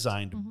uniquely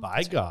designed by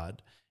That's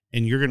God,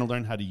 and you're going to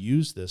learn how to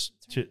use this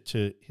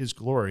to His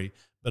glory,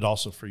 but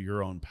also for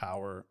your own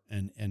power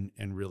and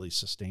really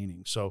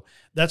sustaining. So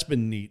that's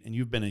been neat, and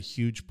you've been a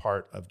huge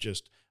part of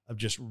just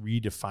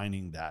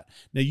redefining that.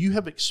 Now, you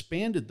have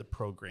expanded the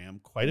program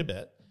quite a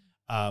bit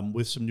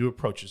with some new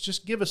approaches.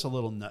 Just give us a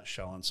little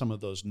nutshell on some of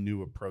those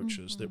new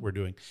approaches that we're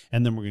doing,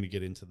 and then we're going to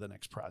get into the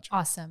next project.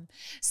 Awesome.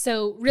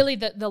 So really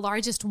the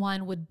largest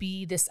one would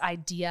be this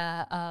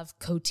idea of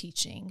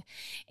co-teaching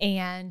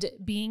and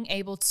being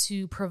able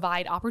to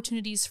provide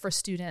opportunities for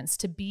students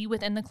to be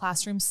within the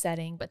classroom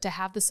setting, but to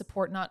have the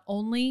support not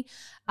only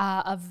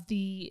of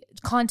the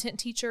content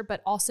teacher,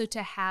 but also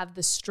to have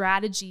the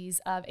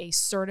strategies of a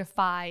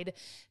certified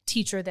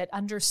teacher that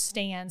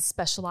understands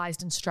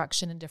specialized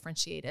instruction and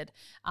differentiated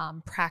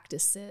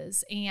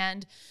practices.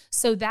 And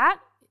so that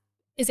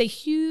is a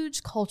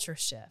huge culture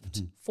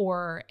shift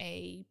for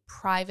a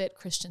private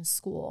Christian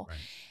school,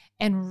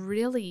 and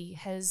really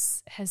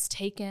has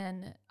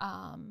taken,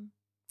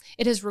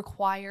 it has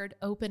required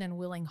open and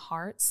willing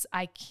hearts.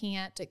 I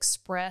can't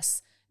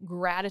express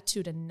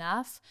gratitude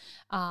enough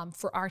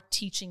for our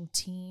teaching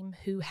team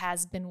who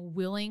has been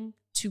willing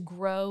to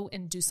grow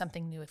and do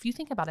something new. If you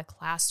think about a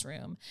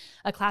classroom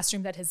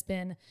that has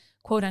been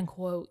quote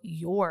unquote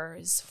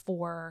yours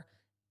for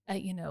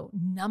a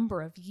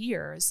number of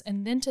years,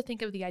 and then to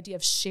think of the idea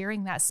of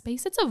sharing that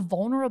space, it's a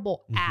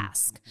vulnerable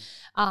ask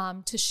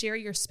to share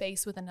your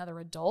space with another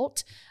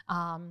adult.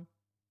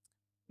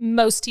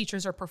 Most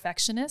teachers are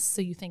perfectionists,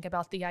 so you think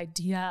about the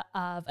idea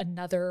of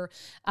another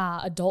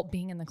adult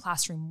being in the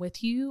classroom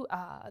with you.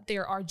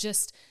 There are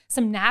just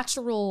some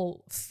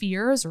natural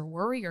fears or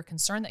worry or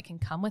concern that can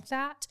come with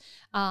that.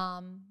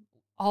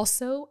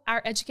 Also,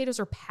 our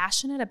educators are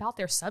passionate about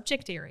their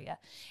subject area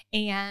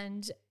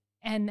and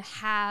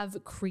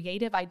have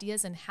creative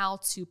ideas in how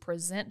to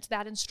present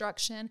that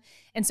instruction.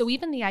 And so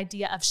even the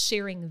idea of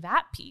sharing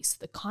that piece,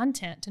 the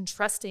content, and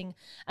trusting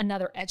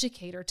another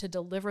educator to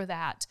deliver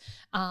that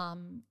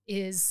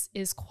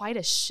is quite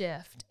a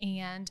shift.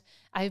 And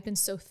I've been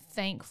so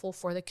thankful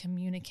for the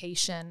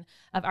communication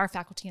of our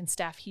faculty and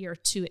staff here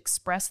to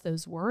express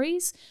those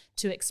worries,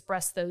 to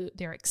express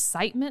their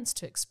excitements,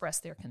 to express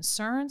their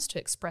concerns, to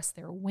express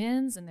their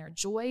wins and their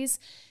joys,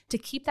 to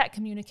keep that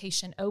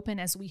communication open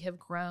as we have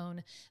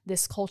grown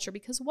this culture.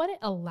 Because what it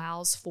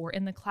allows for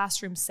in the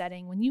classroom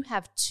setting, when you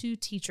have two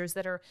teachers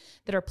that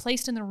are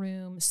placed in the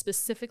room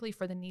specifically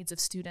for the needs of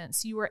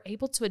students, you are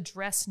able to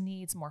address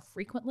needs more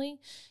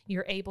frequently.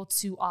 You're able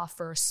to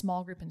offer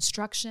small group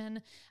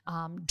instruction,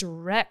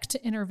 direct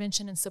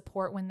intervention and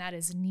support when that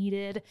is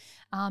needed,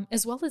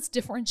 as well as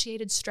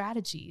differentiated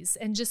strategies,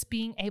 and just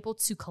being able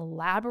to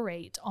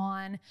collaborate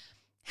on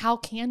how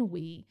can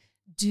we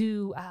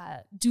do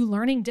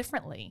learning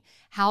differently?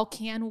 How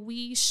can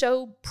we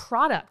show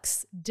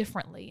products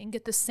differently and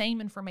get the same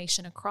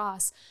information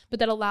across, but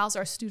that allows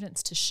our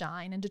students to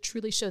shine and to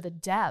truly show the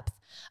depth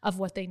of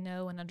what they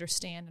know and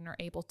understand and are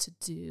able to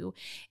do?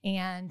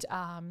 And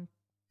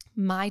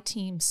my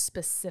team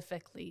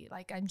specifically,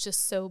 I'm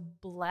just so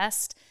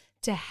blessed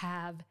to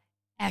have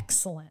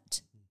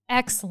excellent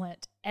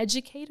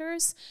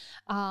educators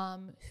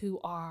who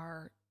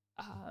are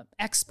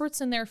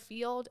experts in their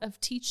field of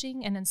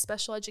teaching and in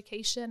special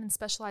education and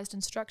specialized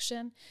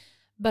instruction,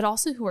 but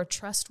also who are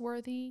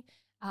trustworthy,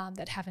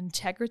 that have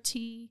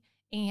integrity,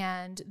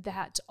 and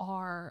that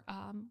are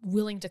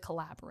willing to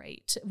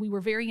collaborate. We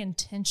were very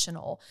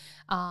intentional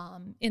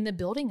in the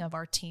building of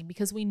our team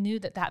because we knew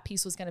that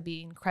piece was going to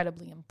be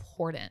incredibly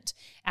important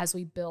as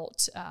we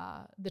built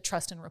the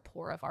trust and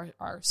rapport of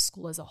our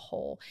school as a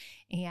whole.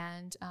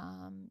 And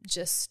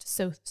just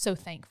so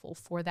thankful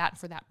for that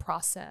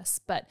process.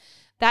 But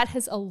that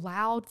has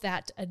allowed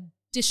that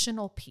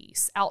additional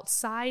piece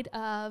outside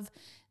of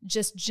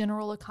just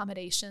general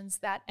accommodations,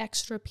 that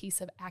extra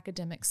piece of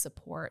academic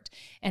support,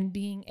 and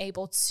being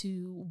able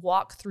to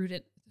walk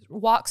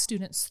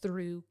students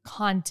through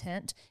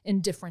content in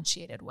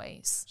differentiated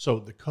ways. So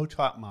the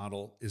co-taught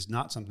model is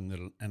not something that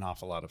an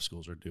awful lot of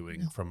schools are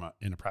doing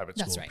in a private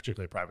school,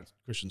 particularly a private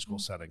Christian school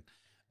setting.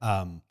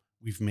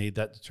 We've made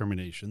that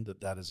determination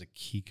that is a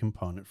key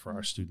component for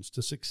our students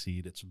to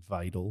succeed. It's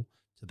vital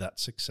to that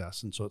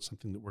success. And so it's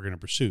something that we're going to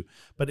pursue.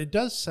 But it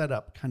does set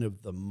up kind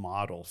of the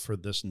model for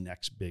this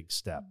next big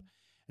step.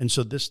 And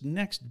so this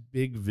next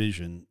big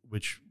vision,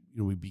 which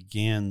we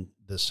began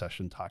this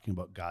session talking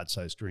about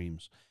God-sized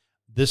dreams,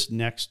 this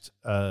next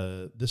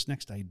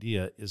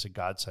idea is a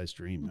God-sized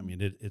dream. I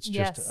mean, it's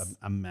just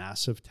a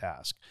massive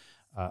task,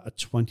 a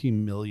 $20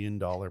 million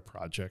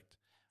project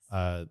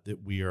that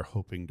we are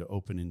hoping to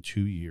open in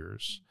 2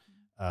 years.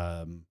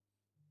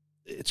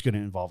 It's going to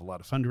involve a lot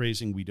of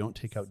fundraising. We don't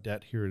take out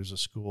debt here as a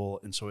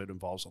school, and so it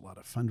involves a lot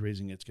of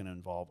fundraising. It's going to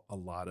involve a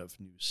lot of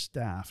new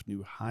staff,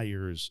 new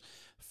hires,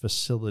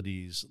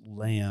 facilities,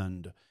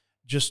 land,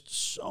 just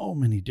so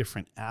many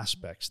different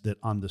aspects that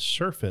on the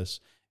surface,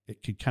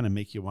 it could kind of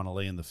make you want to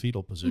lay in the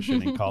fetal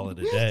position and call it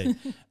a day.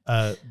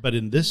 But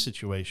in this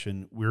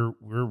situation, we're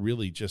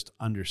really just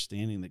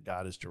understanding that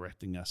God is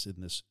directing us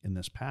in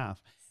this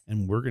path,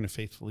 and we're going to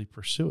faithfully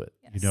pursue it.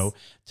 Yes. You know,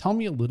 tell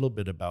me a little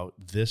bit about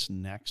this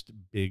next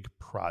big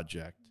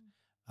project,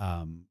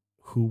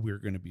 who we're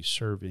going to be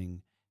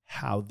serving,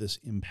 how this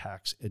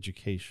impacts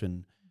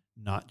education,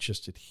 not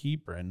just at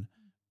Hebron,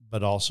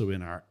 but also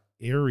in our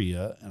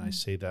area. And I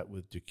say that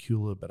with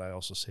Decula, but I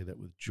also say that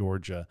with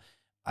Georgia.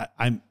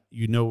 I'm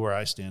where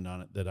I stand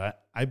on it, that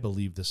I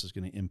believe this is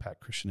going to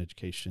impact Christian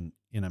education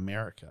in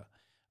America,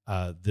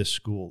 this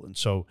school. And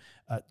so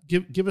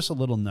give us a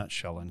little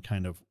nutshell on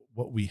kind of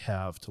what we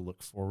have to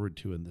look forward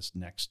to in this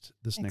next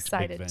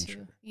big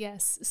venture.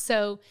 Yes.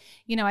 So,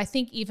 I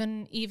think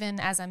even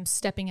as I'm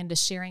stepping into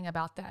sharing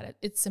about that,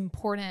 it's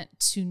important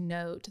to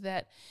note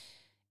that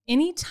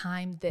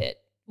anytime that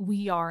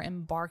we are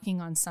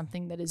embarking on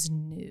something that is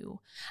new,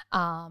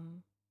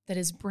 that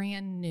is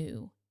brand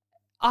new,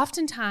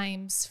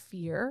 oftentimes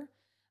fear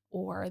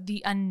or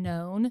the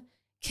unknown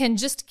can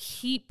just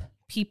keep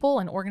people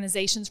and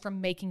organizations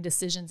from making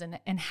decisions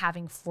and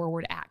having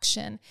forward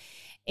action.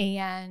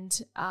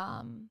 And,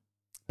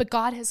 but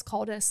God has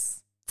called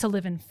us to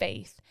live in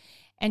faith.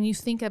 And you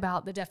think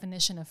about the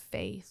definition of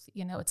faith,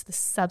 it's the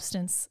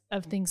substance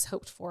of things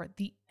hoped for,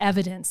 the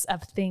evidence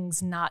of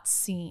things not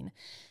seen.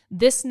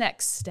 This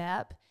next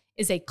step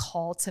is a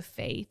call to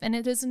faith. And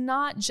it is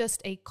not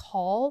just a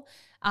call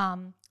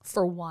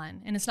for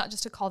one, and it's not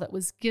just a call that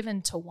was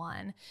given to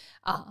one.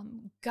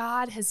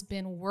 God has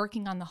been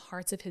working on the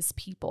hearts of his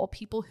people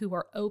who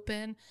are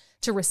open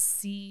to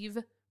receive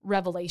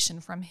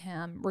revelation from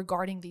him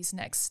regarding these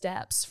next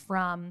steps,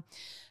 from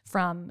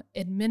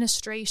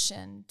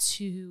administration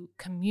to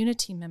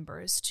community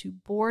members, to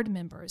board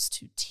members,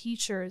 to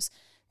teachers,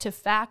 to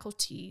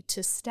faculty,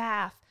 to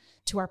staff,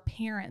 to our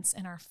parents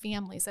and our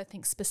families. I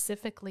think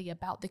specifically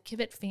about the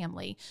Kivett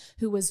family,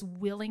 who was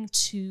willing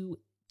to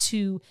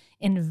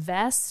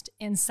invest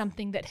in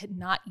something that had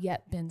not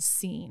yet been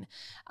seen.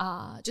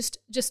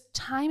 Just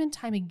time and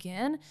time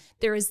again,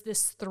 there is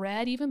this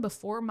thread, even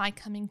before my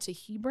coming to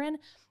Hebron,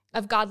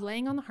 of God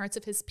laying on the hearts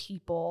of his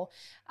people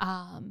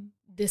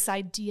this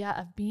idea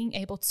of being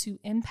able to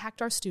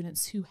impact our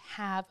students who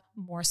have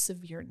more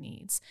severe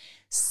needs.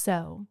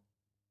 So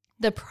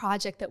the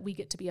project that we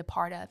get to be a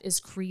part of is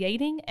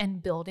creating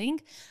and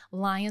building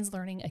Lions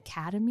Learning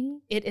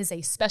Academy. It is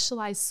a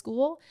specialized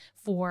school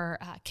for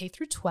K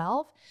through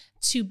 12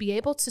 to be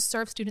able to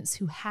serve students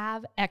who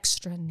have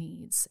extra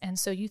needs. And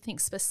so you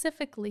think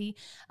specifically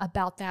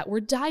about that.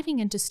 We're diving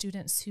into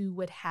students who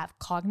would have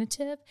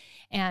cognitive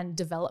and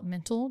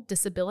developmental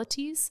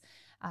disabilities,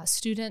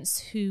 students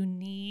who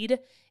need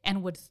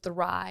and would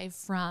thrive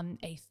from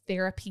a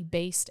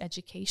therapy-based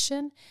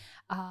education,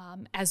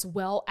 as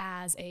well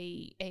as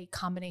a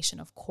combination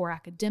of core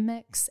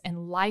academics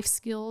and life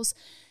skills,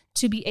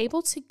 to be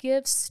able to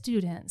give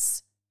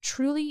students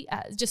truly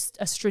just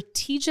a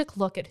strategic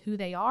look at who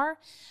they are,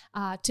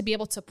 to be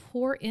able to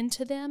pour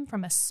into them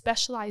from a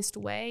specialized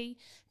way,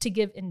 to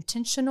give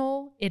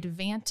intentional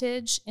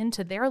advantage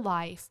into their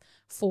life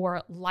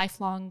for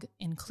lifelong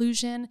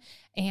inclusion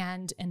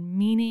and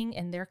meaning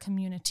in their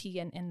community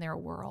and in their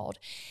world.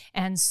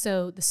 And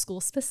so the school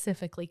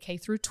specifically, K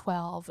through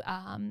 12,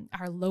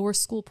 our lower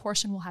school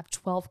portion will have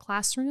 12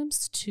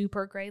 classrooms, 2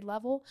 per grade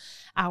level.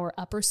 Our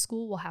upper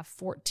school will have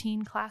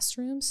 14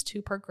 classrooms,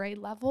 2 per grade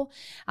level.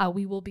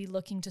 We will be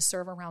looking to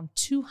serve around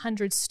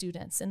 200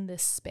 students in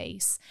this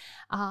space.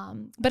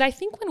 But I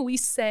think when we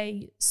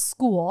say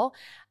school,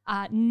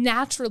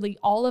 naturally,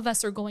 all of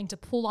us are going to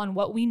pull on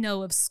what we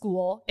know of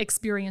school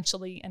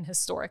experientially and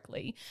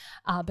historically.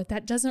 But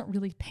that doesn't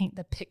really paint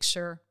the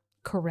picture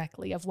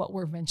correctly of what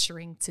we're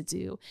venturing to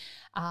do.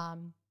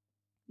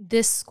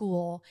 This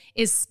school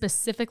is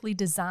specifically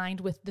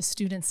designed with the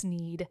student's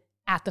need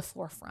at the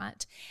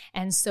forefront.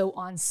 And so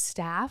on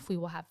staff, we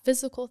will have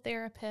physical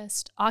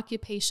therapist,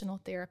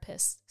 occupational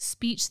therapist,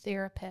 speech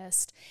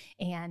therapist,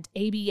 and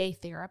ABA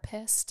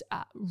therapist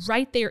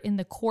right there in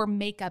the core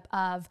makeup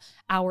of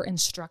our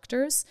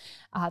instructors.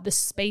 The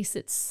space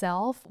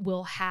itself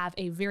will have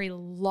a very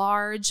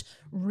large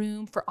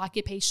room for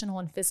occupational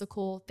and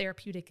physical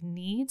therapeutic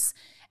needs,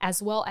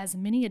 as well as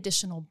many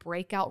additional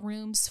breakout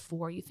rooms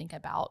for, you think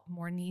about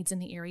more needs in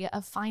the area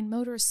of fine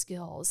motor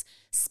skills,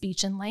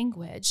 speech and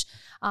language.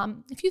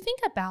 If you think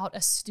about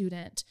a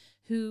student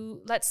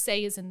who, let's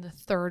say, is in the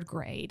 3rd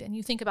grade, and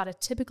you think about a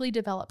typically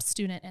developed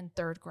student in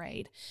 3rd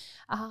grade,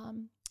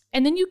 and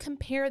then you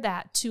compare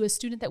that to a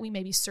student that we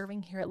may be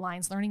serving here at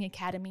Lions Learning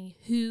Academy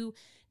who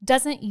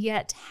doesn't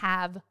yet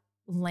have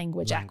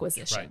language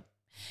acquisition. Right.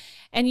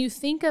 And you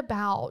think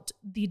about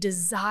the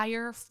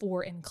desire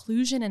for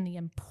inclusion and the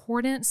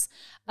importance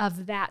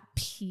of that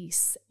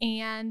piece.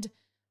 And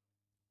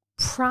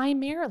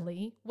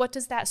primarily, what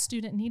does that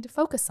student need to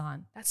focus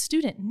on? That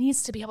student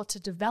needs to be able to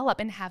develop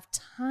and have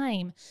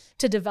time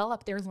to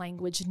develop their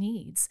language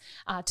needs,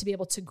 to be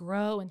able to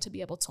grow and to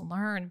be able to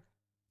learn.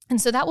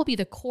 And so that will be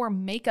the core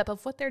makeup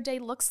of what their day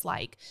looks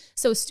like.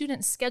 So a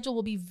student's schedule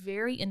will be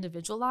very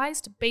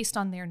individualized based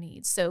on their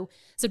needs. So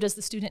does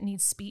the student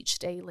need speech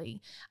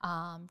daily?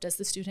 Does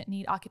the student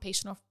need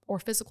occupational or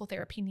physical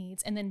therapy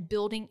needs? And then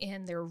building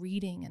in their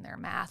reading and their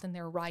math and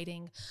their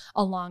writing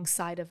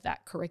alongside of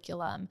that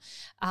curriculum.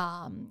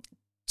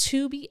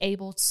 To be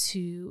able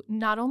to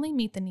not only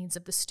meet the needs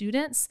of the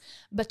students,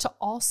 but to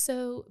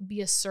also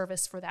be a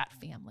service for that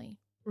family.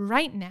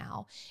 Right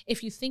now,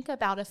 if you think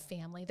about a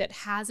family that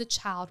has a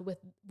child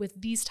with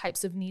these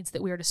types of needs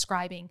that we are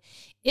describing,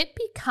 it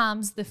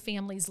becomes the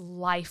family's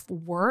life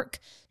work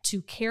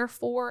to care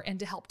for and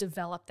to help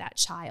develop that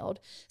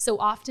child. So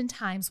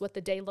oftentimes what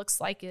the day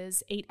looks like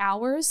is 8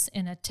 hours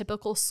in a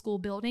typical school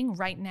building.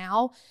 Right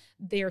now,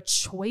 their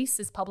choice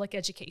is public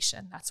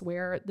education. That's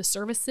where the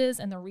services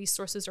and the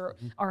resources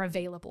are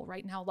available.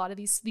 Right now, a lot of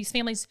these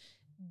families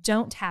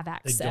don't have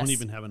access. They don't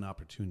even have an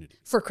opportunity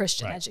for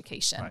Christian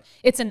education. Right.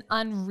 It's an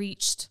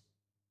unreached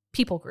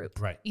people group.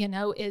 Right.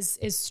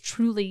 Is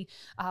truly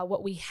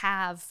what we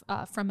have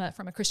from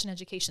a Christian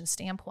education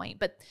standpoint.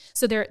 But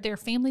so there are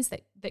families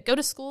that go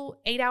to school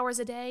 8 hours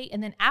a day,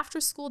 and then after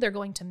school they're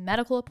going to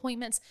medical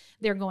appointments,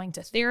 they're going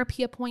to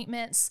therapy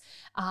appointments.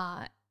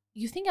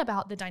 You think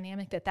about the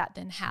dynamic that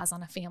then has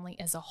on a family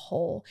as a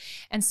whole,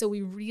 and so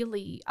we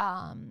really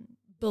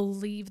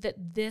believe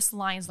that this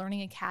Lions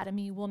Learning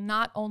Academy will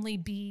not only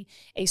be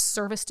a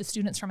service to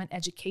students from an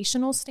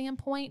educational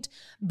standpoint,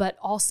 but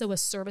also a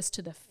service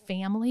to the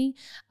family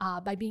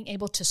by being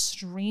able to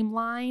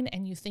streamline,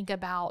 and you think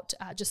about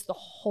just the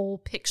whole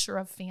picture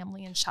of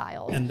family and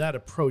child. And that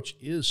approach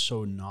is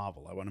so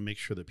novel. I want to make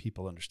sure that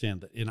people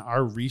understand that in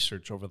our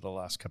research over the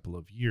last couple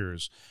of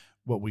years,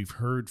 what we've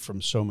heard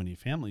from so many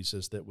families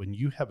is that when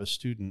you have a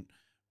student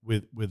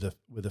with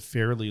a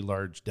fairly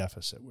large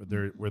deficit,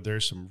 where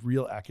there's some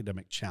real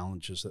academic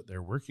challenges that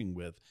they're working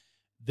with,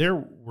 they're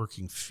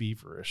working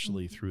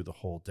feverishly through the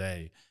whole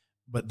day,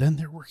 but then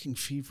they're working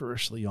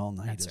feverishly all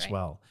night as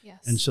well.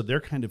 Yes. And so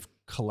they're kind of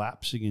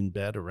collapsing in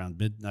bed around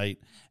midnight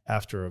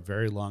after a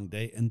very long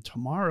day, and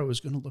tomorrow is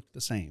going to look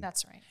the same.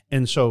 That's right.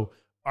 And so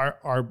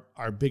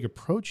our big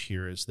approach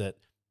here is that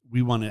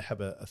we want to have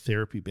a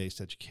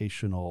therapy-based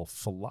educational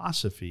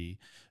philosophy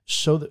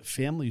so that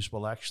families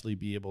will actually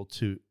be able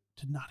to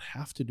not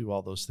have to do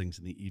all those things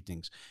in the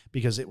evenings,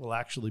 because it will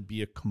actually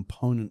be a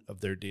component of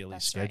their daily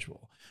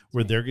schedule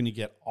where they're going to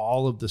get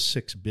all of the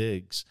 6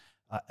 bigs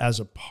as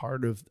a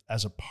part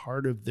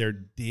of their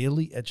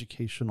daily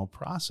educational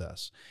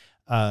process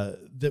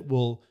that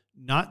will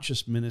not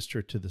just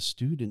minister to the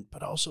student,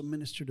 but also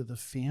minister to the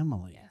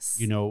family. Yes.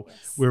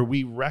 Where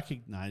we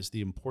recognize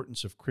the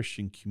importance of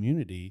Christian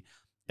community.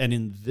 And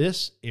in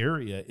this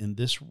area, in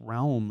this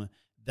realm,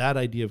 that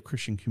idea of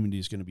Christian community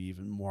is going to be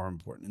even more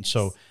important. And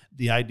so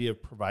the idea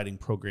of providing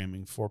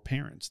programming for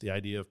parents, the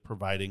idea of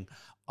providing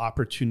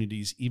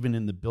opportunities, even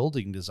in the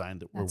building design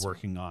that we're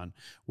working on,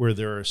 where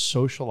there are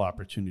social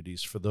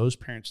opportunities for those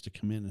parents to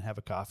come in and have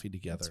a coffee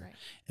together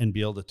and be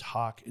able to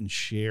talk and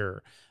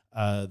share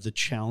the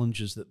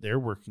challenges that they're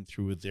working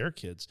through with their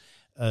kids.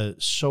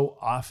 So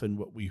often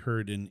what we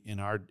heard in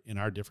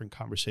our different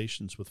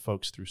conversations with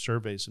folks through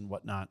surveys and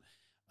whatnot,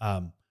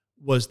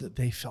 was that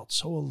they felt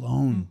so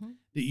alone,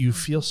 that you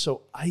feel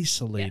so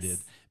isolated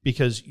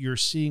because you're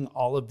seeing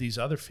all of these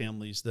other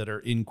families that are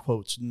in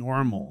quotes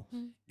normal,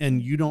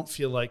 and you don't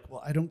feel like,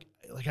 well, I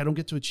don't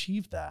get to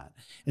achieve that.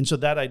 And so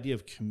that idea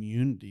of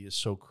community is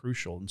so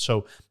crucial. And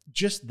so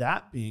just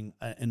that being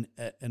an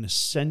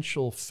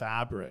essential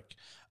fabric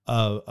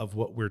of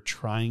what we're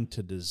trying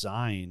to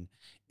design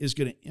is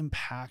going to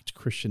impact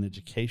Christian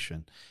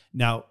education.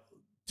 Now,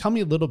 tell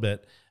me a little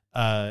bit.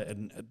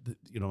 I'm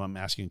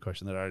asking a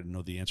question that I already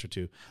know the answer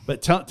to,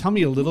 but tell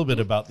me a little bit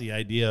about the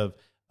idea of,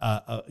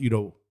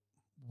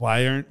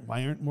 why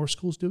aren't more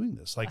schools doing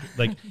this? Like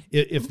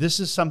if this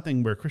is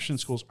something where Christian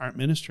schools aren't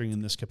ministering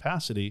in this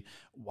capacity,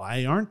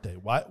 why aren't they?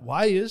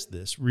 Why is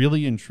this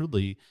really and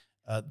truly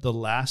the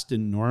last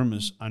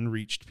enormous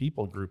unreached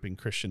people group in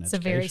Christian education?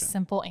 It's a very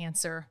simple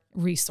answer: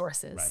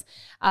 resources.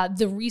 Right.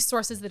 The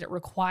resources that it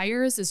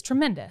requires is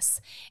tremendous.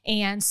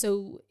 And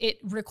so it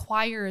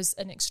requires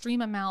an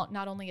extreme amount,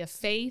 not only of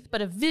faith,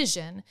 but of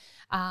vision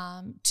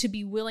to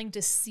be willing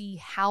to see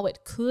how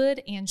it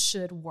could and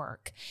should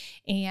work.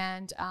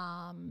 And,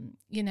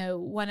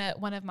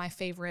 one of my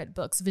favorite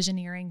books,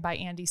 Visioneering by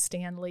Andy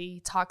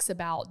Stanley, talks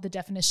about the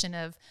definition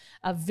of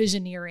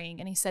visioneering.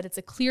 And he said it's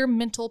a clear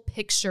mental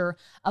picture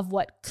of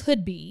what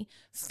could be,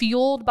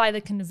 fueled by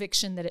the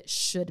conviction that it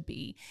should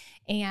be.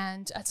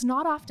 And it's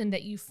not often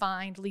that you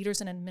find leaders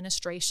in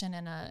administration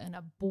and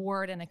a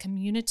board and a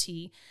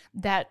community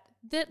that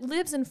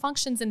lives and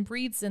functions and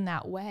breathes in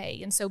that way.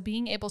 And so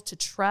being able to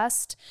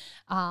trust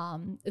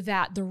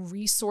that the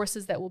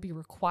resources that will be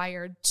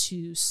required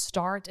to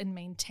start and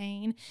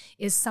maintain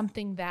is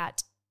something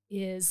that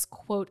is,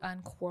 quote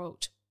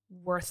unquote,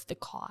 worth the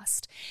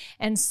cost.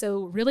 And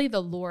so really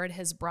the Lord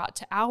has brought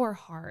to our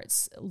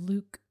hearts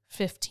Luke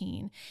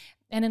 15.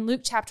 And in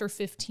Luke chapter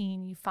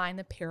 15, you find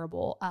the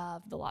parable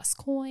of the lost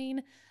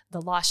coin,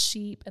 the lost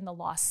sheep, and the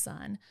lost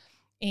son.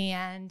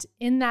 And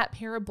in that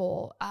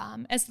parable,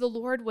 as the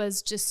Lord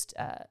was just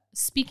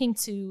speaking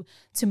to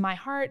my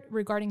heart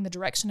regarding the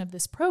direction of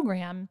this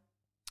program,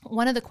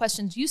 one of the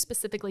questions you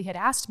specifically had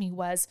asked me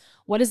was,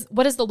 what is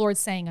the Lord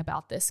saying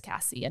about this,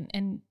 Cassie?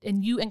 And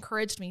you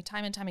encouraged me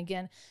time and time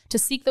again to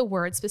seek the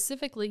word,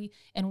 specifically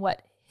in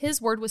what his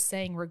word was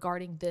saying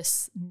regarding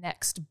this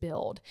next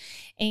build.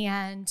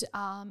 And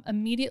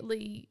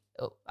immediately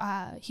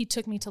he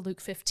took me to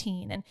Luke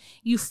 15. And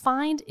you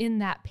find in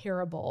that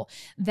parable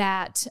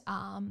that,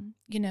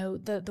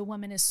 the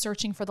woman is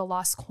searching for the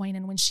lost coin.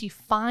 And when she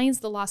finds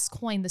the lost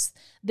coin,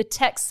 the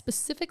text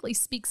specifically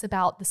speaks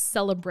about the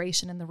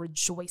celebration and the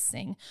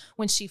rejoicing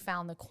when she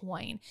found the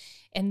coin.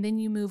 And then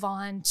you move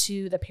on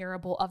to the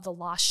parable of the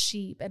lost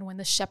sheep. And when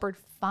the shepherd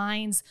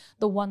finds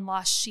the one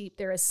lost sheep,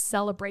 there is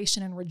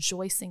celebration and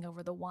rejoicing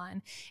over the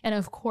one. And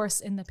of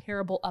course, in the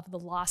parable of the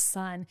lost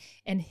son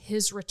and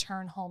his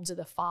return home to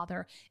the Father,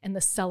 and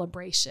the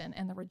celebration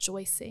and the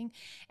rejoicing.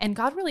 And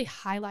God really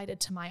highlighted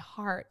to my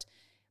heart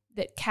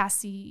that,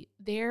 Cassie,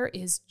 there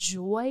is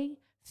joy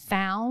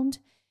found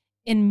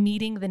in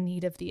meeting the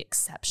need of the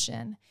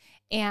exception.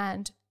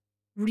 And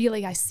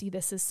really, I see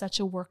this as such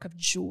a work of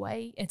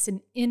joy. It's an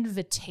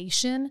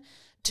invitation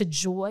to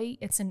joy.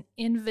 It's an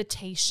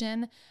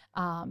invitation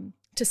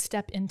to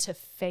step into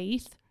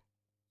faith,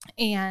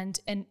 and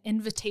an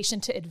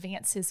invitation to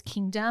advance his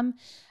kingdom,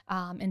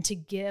 and to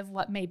give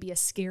what may be a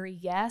scary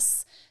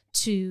yes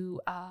to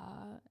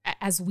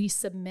as we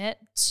submit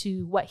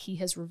to what he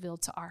has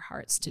revealed to our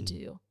hearts to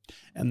do.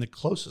 And the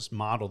closest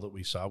model that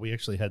we saw, we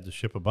actually had to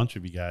ship a bunch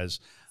of you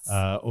guys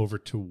over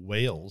to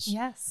Wales,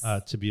 yes,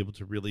 to be able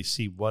to really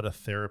see what a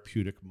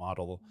therapeutic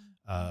model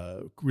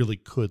really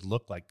could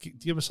look like.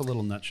 Give us a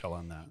little nutshell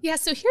on that. Yeah,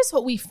 so here's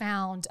what we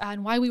found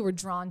and why we were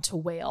drawn to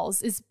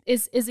Wales is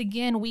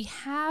again, we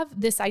have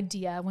this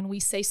idea when we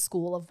say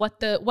school of what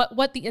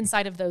the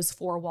inside of those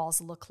four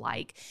walls look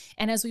like.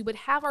 And as we would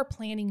have our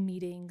planning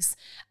meetings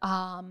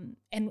and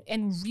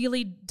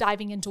really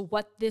diving into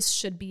what this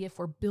should be if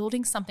we're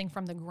building something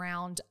from the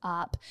ground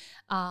up,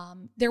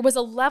 there was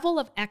a level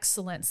of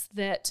excellence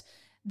that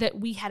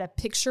we had a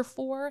picture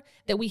for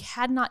that we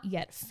had not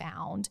yet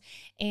found,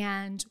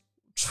 and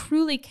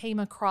truly came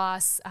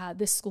across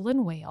this school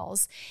in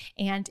Wales.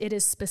 And it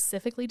is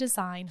specifically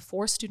designed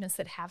for students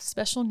that have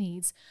special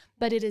needs,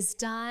 but it is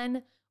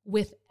done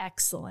with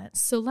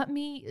excellence. So let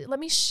me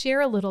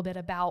share a little bit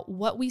about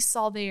what we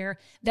saw there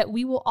that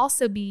we will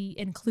also be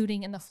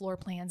including in the floor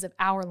plans of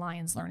our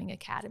Lions Learning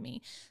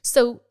Academy.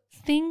 So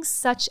things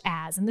such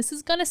as, and this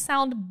is going to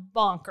sound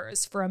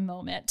bonkers for a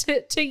moment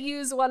to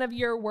use one of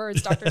your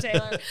words, Dr.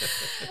 Taylor.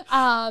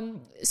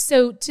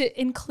 So to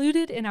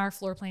included in our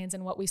floor plans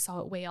and what we saw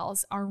at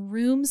Wales are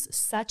rooms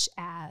such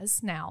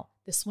as, now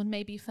this one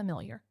may be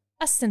familiar,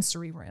 a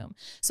sensory room.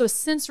 So a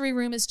sensory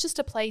room is just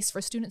a place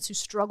for students who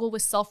struggle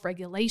with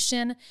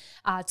self-regulation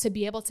to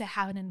be able to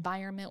have an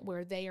environment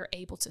where they are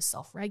able to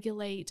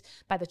self-regulate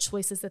by the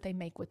choices that they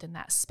make within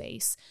that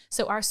space.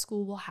 So our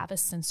school will have a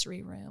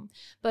sensory room.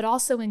 But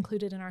also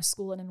included in our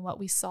school and in what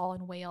we saw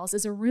in Wales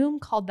is a room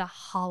called the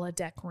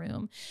holodeck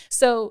room.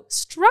 So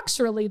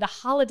structurally, the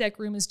holodeck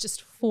room is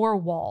just 4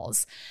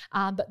 walls.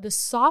 But the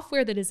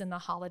software that is in the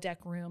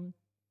holodeck room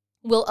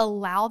will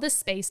allow the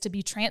space to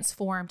be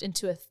transformed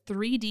into a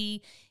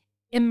 3D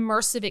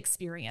immersive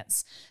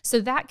experience.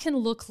 So that can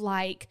look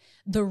like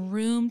the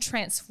room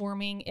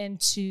transforming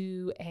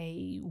into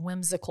a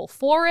whimsical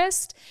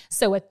forest.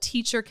 So a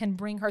teacher can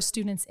bring her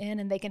students in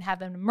and they can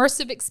have an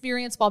immersive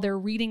experience while they're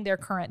reading their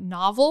current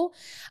novel.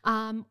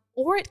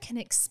 Or it can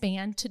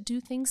expand to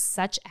do things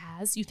such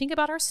as, you think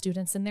about our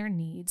students and their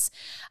needs.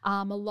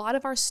 A lot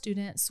of our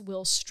students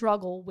will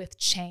struggle with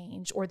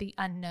change or the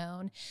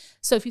unknown.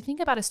 So if you think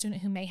about a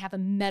student who may have a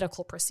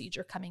medical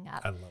procedure coming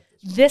up, I love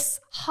this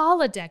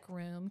holodeck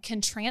room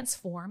can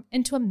transform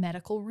into a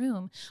medical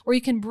room where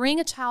you can bring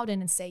a child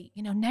in and say,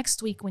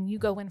 next week when you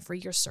go in for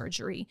your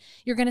surgery,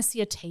 you're going to see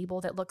a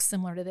table that looks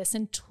similar to this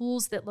and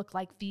tools that look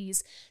like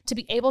these to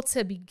be able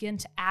to begin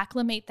to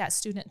acclimate that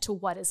student to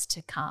what is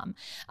to come.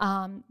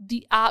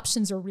 The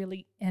options are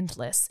really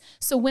endless.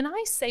 So when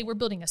I say we're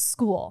building a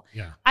school,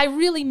 I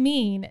really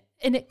mean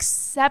an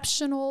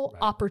exceptional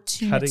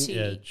opportunity. Cutting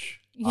edge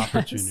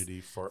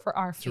opportunity for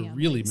our to families.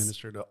 really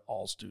minister to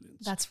all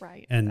students. That's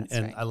right. And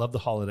right. I love the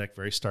holodeck,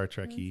 very Star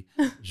Trek-y.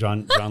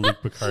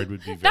 Jean-Luc Picard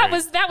would be very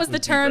that was the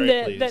term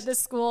that the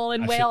school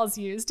in Wales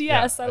used.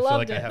 Yes, I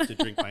loved it. I feel like I have to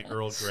drink my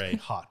Earl Grey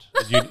hot.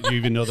 Do you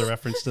even know the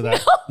reference to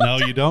that? No,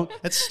 you don't?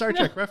 It's a Star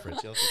Trek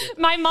reference. You'll forget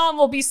that. My mom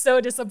will be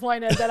so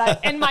disappointed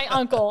and my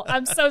uncle.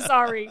 I'm so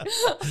sorry.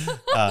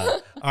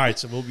 All right,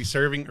 so we'll be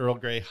serving Earl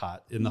Grey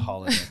hot in the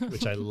holodeck,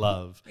 which I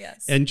love.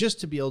 Yes. And just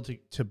to be able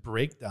to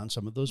break down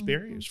some of those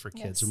barriers for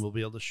kids, and we'll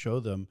be able to show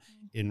them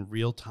in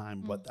real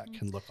time what that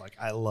can look like.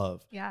 I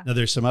love. Yeah. Now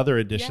there's some other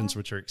additions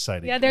which are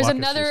exciting. Yeah, there's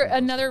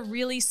another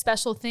really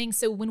special thing.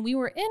 So when we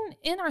were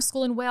in our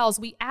school in Wales,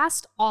 we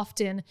asked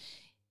often,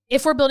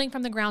 if we're building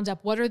from the ground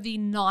up, what are the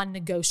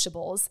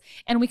non-negotiables?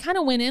 And we kind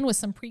of went in with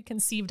some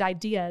preconceived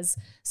ideas.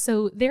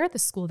 So there at the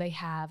school, they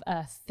have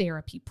a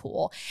therapy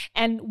pool.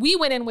 And we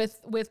went in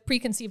with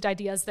preconceived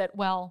ideas that,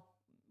 well,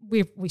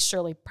 we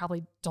surely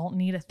probably don't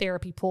need a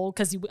therapy pool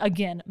because,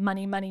 again,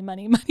 money.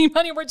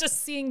 We're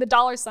just seeing the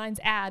dollar signs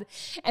add.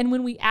 And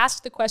when we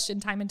asked the question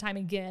time and time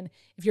again,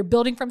 if you're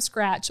building from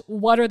scratch,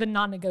 what are the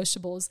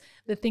non-negotiables?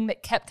 The thing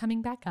that kept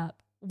coming back up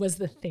was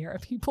the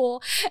therapy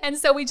pool. And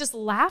so we just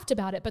laughed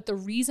about it. But the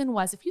reason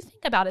was, if you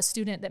think about a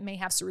student that may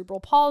have cerebral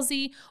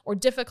palsy or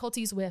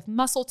difficulties with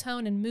muscle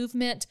tone and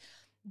movement,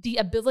 the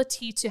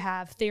ability to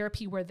have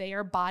therapy where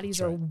their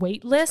bodies are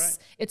weightless,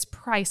 it's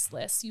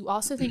priceless. You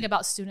also think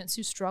about students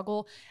who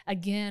struggle,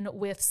 again,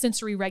 with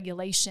sensory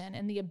regulation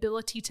and the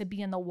ability to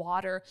be in the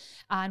water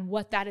and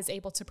what that is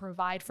able to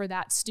provide for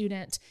that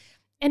student.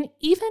 And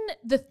even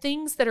the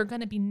things that are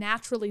going to be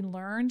naturally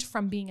learned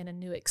from being in a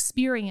new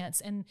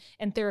experience and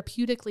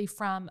therapeutically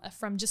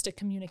from just a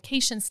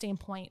communication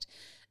standpoint,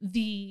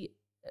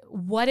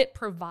 what it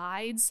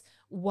provides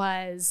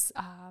was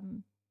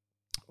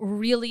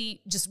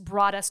really just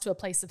brought us to a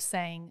place of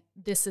saying,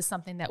 this is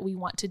something that we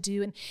want to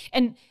do.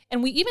 And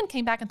we even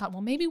came back and thought,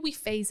 well, maybe we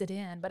phase it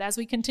in. But as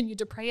we continued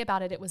to pray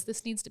about it,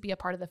 this needs to be a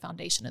part of the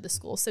foundation of the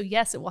school. So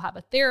yes, it will have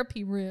a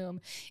therapy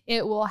room.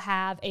 It will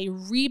have a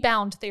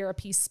rebound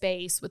therapy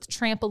space with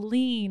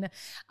trampoline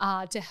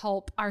to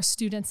help our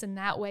students in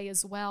that way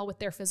as well with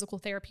their physical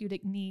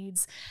therapeutic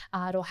needs.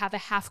 It'll have a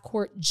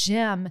half-court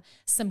gym,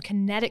 some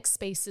kinetic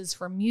spaces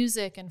for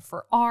music and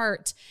for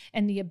art,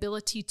 and the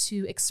ability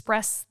to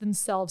express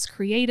themselves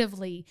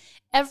creatively.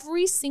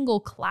 Every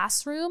single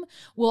classroom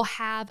will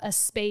have a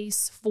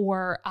space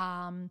for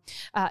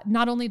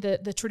not only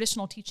the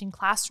traditional teaching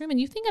classroom, and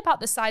you think about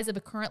the size of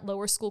a current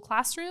lower school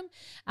classroom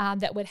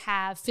that would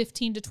have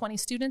 15 to 20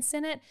 students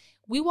in it,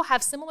 we will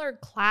have similar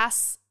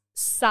class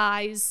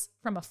size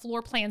from a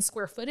floor plan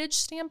square footage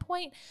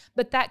standpoint,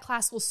 but that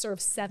class will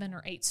serve 7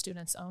 or 8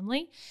 students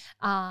only.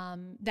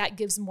 That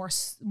gives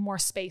more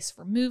space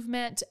for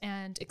movement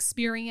and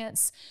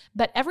experience.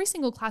 But every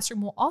single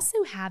classroom will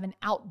also have an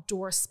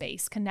outdoor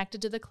space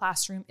connected to the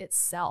classroom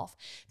itself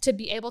to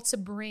be able to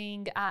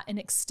bring an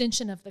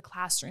extension of the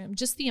classroom.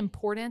 Just the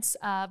importance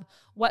of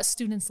what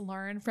students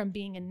learn from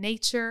being in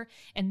nature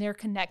and their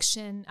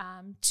connection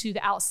to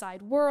the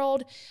outside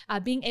world,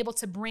 being able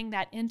to bring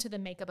that into the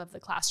makeup of the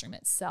classroom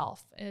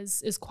itself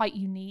is quite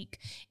unique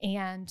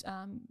and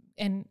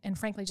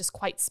frankly just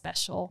quite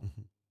special.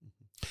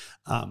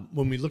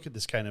 When we look at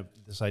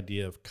this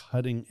idea of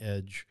cutting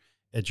edge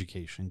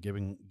education,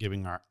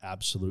 giving our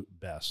absolute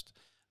best,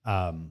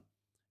 and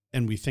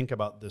we think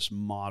about this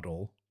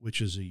model,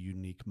 which is a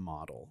unique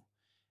model,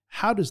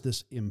 how does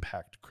this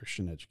impact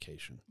Christian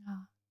education?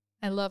 Oh,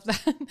 I love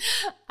that.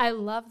 I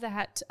love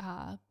that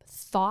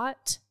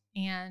thought,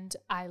 and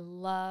I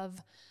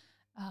love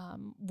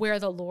where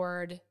the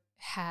Lord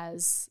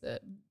has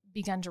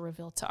begun to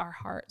reveal to our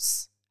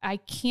hearts. I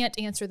can't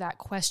answer that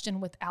question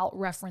without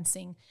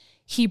referencing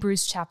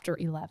Hebrews chapter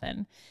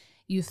 11.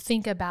 You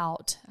think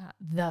about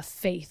the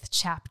faith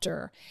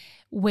chapter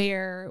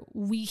where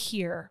we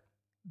hear,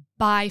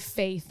 by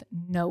faith,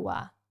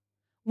 Noah,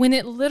 when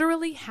it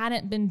literally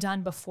hadn't been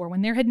done before,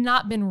 when there had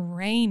not been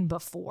rain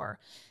before,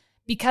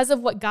 because of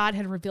what God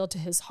had revealed to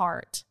his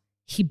heart,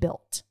 he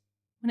built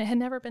when it had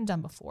never been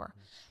done before.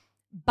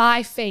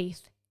 By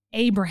faith,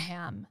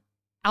 Abraham,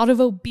 out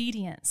of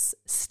obedience,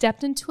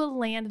 stepped into a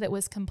land that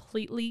was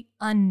completely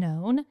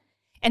unknown,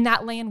 and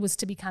that land was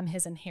to become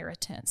his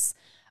inheritance.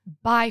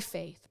 By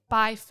faith,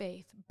 by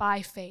faith,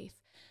 by faith.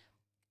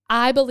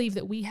 I believe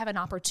that we have an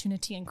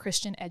opportunity in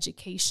Christian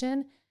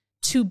education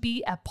to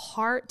be a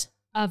part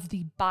of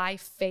the by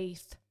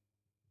faith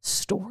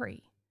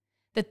story,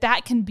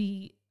 that can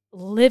be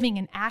living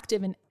and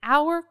active in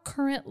our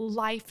current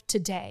life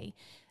today,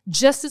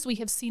 just as we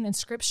have seen in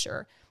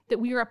Scripture, that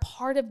we are a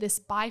part of this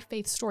by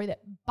faith story, that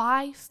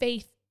by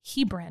faith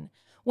Hebron,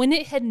 when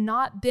it had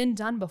not been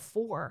done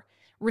before,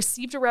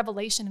 received a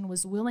revelation and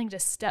was willing to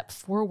step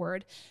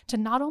forward to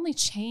not only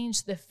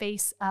change the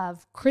face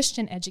of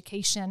Christian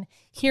education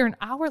here in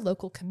our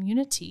local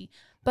community,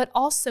 but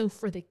also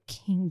for the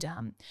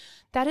kingdom.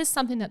 That is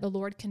something that the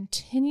Lord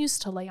continues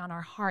to lay on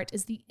our heart,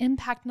 is the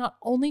impact not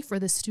only for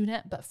the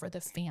student, but for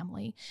the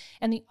family,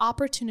 and the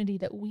opportunity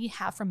that we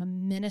have from a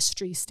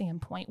ministry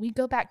standpoint. We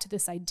go back to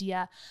this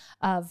idea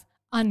of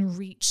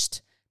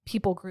unreached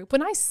people group.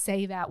 When I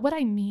say that, what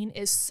I mean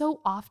is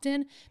so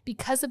often,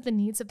 because of the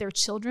needs of their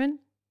children,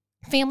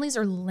 families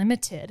are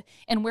limited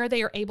in where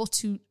they are able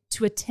to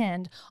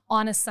attend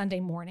on a Sunday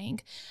morning.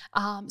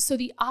 So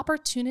the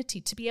opportunity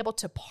to be able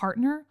to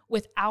partner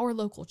with our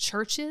local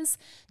churches,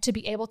 to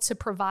be able to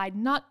provide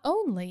not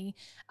only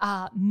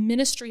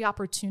ministry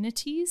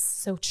opportunities,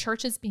 so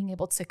churches being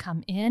able to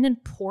come in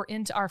and pour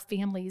into our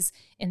families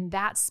in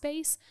that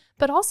space,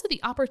 but also the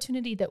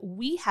opportunity that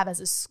we have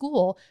as a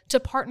school to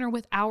partner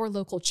with our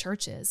local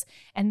churches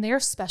and their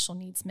special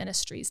needs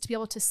ministries to be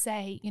able to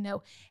say,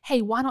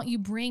 hey, why don't you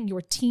bring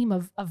your team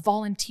of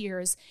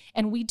volunteers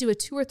and we do a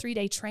 2 or 3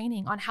 day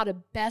training on how to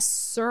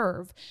best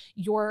serve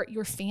your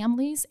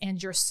families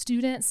and your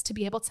students to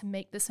be able to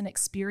make this an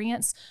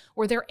experience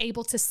where they're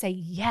able to say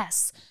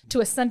yes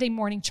to a Sunday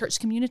morning church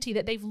community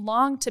that they've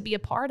longed to be a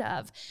part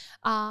of.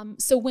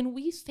 So when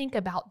we think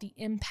about the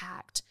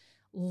impact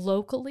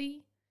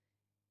locally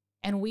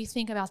and we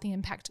think about the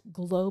impact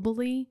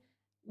globally,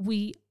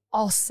 we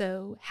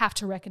also have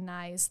to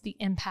recognize the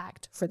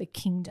impact for the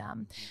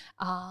kingdom,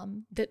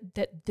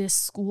 that this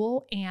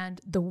school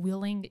and the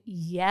willing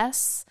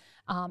yes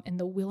and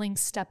the willing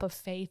step of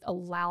faith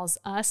allows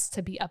us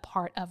to be a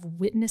part of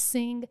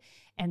witnessing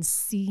and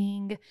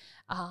seeing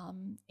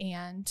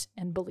and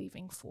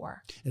believing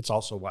for. It's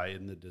also why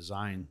in the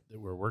design that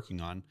we're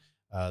working on,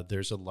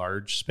 there's a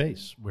large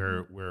space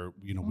where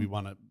we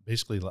want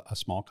basically a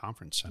small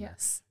conference center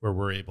where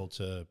we're able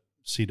to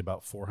seat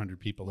about 400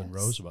 people in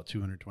rows, about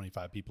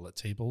 225 people at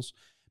tables,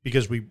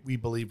 because we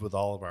believe with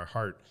all of our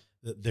heart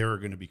that there are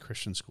going to be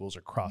Christian schools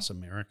across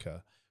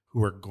America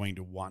who are going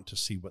to want to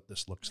see what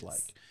this looks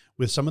like.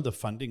 With some of the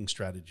funding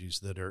strategies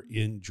that are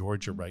in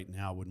Georgia right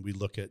now, when we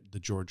look at the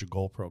Georgia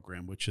Goal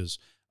Program, which is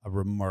a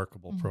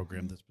remarkable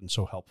program that's been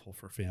so helpful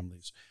for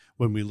families.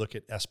 When we look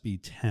at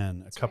SB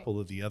 10, a couple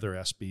of the other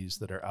SBs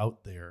that are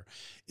out there,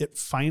 it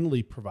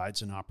finally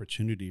provides an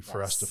opportunity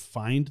for us to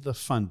find the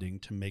funding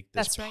to make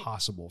this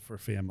possible for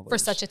families. For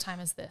such a time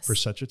as this. For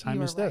such a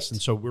time as this.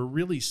 And so we're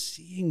really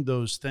seeing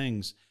those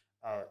things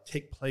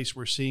take place.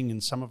 We're seeing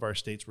in some of our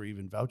states where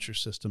even voucher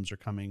systems are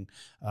coming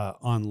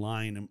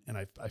online. And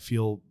I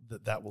feel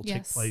that will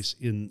take place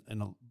in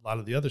a lot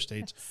of the other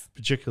states,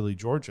 particularly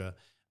Georgia,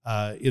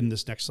 in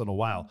this next little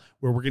while,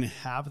 where we're going to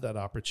have that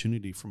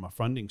opportunity from a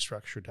funding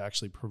structure to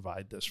actually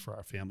provide this for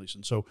our families.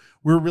 And so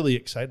we're really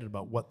excited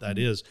about what that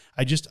is.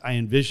 I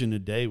envision a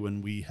day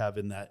when we have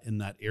in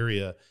that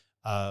area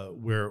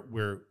where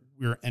we're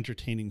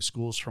entertaining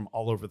schools from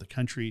all over the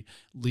country,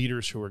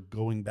 leaders who are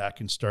going back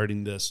and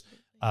starting this.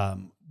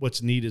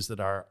 What's neat is that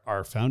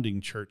our founding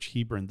church,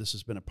 Hebron, this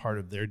has been a part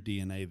of their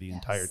DNA the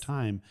entire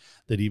time,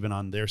 that even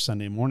on their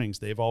Sunday mornings,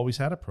 they've always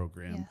had a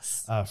program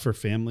for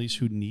families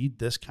who need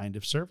this kind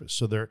of service.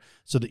 So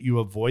that you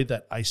avoid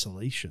that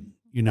isolation,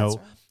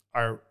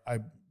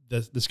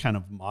 this kind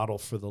of model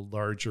for the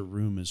larger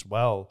room as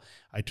well,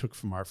 I took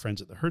from our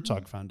friends at the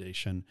Herzog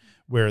Foundation,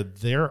 where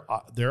they're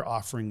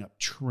offering up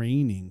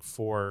training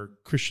for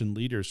Christian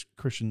leaders,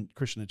 Christian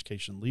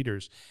education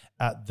leaders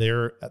at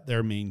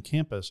their main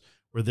campus,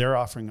 where they're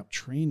offering up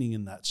training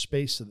in that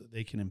space so that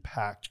they can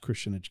impact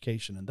Christian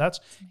education. And that's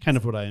kind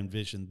of what I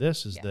envision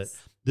this is, that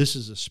this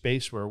is a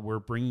space where we're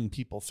bringing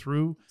people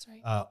through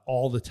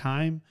all the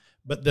time.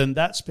 But then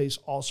that space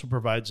also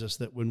provides us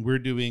that when we're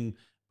doing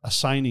a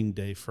signing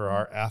day for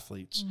our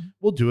athletes,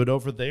 we'll do it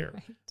over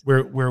there,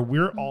 where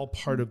we're all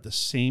part of the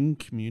same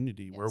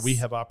community, where we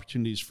have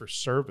opportunities for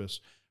service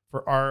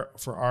for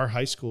our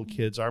high school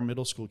kids, our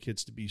middle school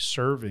kids to be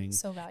serving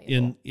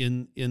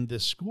in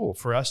this school,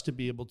 for us to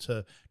be able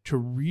to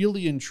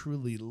really and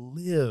truly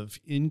live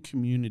in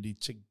community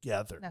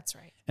together. That's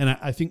right. And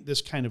I think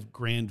this kind of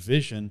grand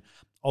vision,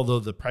 although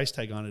the price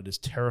tag on it is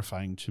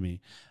terrifying to me,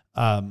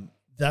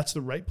 that's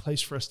the right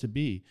place for us to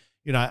be.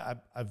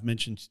 I've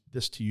mentioned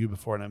this to you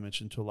before, and I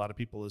mentioned to a lot of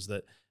people, is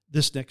that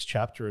this next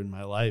chapter in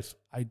my life,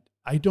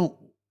 I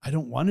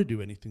don't want to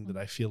do anything that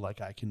I feel like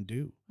I can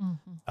do.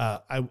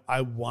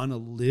 I want to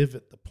live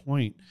at the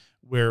point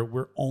where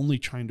we're only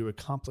trying to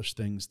accomplish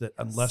things that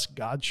unless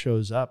God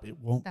shows up, it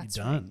won't be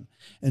done.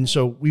 And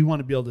so we want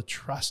to be able to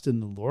trust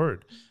in the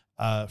Lord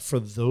for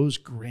those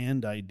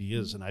grand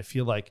ideas. And I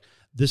feel like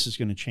this is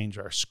going to change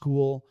our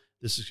school.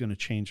 This is going to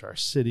change our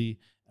city.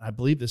 I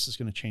believe this is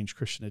going to change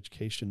Christian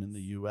education in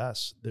the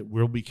U.S., that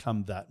we'll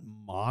become that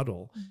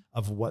model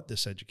of what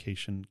this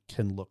education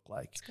can look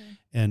like.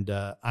 And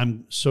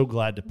I'm so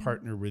glad to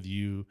partner with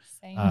you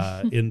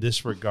in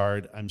this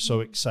regard. I'm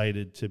so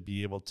excited to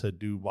be able to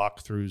do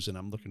walkthroughs, and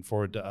I'm looking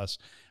forward to us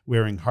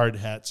wearing hard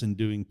hats and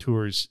doing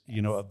tours,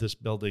 of this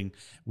building,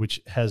 which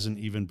hasn't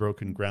even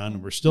broken ground,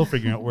 and we're still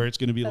figuring out where it's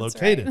going to be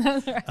located.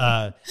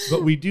 Right.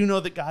 But we do know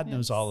that God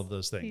knows all of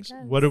those things.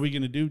 What are we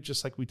going to do?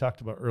 Just like we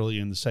talked about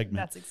earlier in the segment.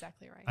 That's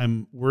exactly right.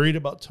 I'm worried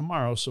about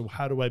tomorrow, so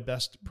how do I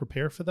best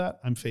prepare for that?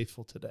 I'm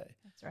faithful today.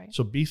 That's right.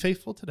 So be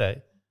faithful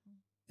today,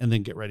 and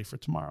then get ready for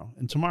tomorrow.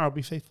 And tomorrow,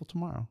 be faithful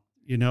tomorrow.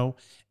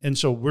 And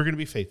so we're going to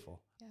be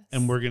faithful.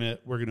 And we're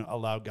gonna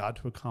allow God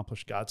to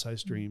accomplish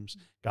God-sized dreams,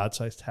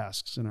 God-sized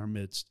tasks in our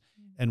midst,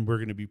 and we're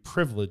gonna be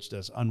privileged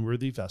as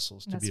unworthy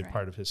vessels to be a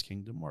part of His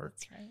kingdom work.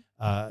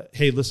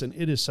 Hey, listen,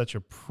 it is such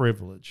a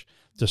privilege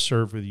to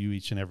serve with you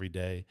each and every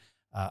day.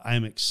 I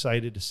am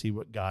excited to see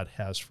what God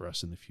has for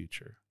us in the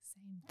future.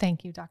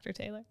 Thank you, Dr.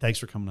 Taylor. Thanks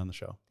for coming on the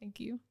show. Thank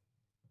you.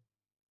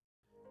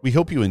 We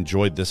hope you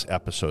enjoyed this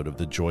episode of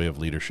the Joy of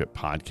Leadership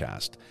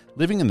podcast.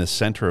 Living in the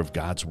center of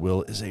God's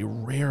will is a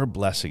rare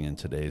blessing in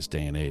today's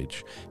day and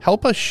age.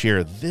 Help us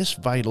share this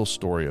vital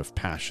story of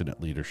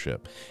passionate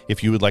leadership.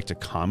 If you would like to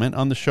comment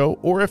on the show,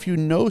 or if you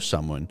know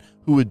someone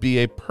who would be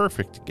a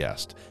perfect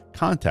guest,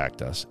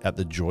 contact us at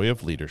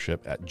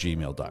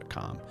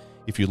thejoyofleadership@gmail.com.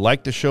 If you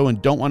like the show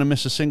and don't want to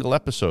miss a single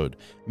episode,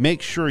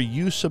 make sure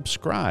you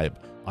subscribe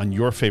on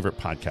your favorite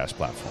podcast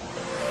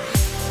platform.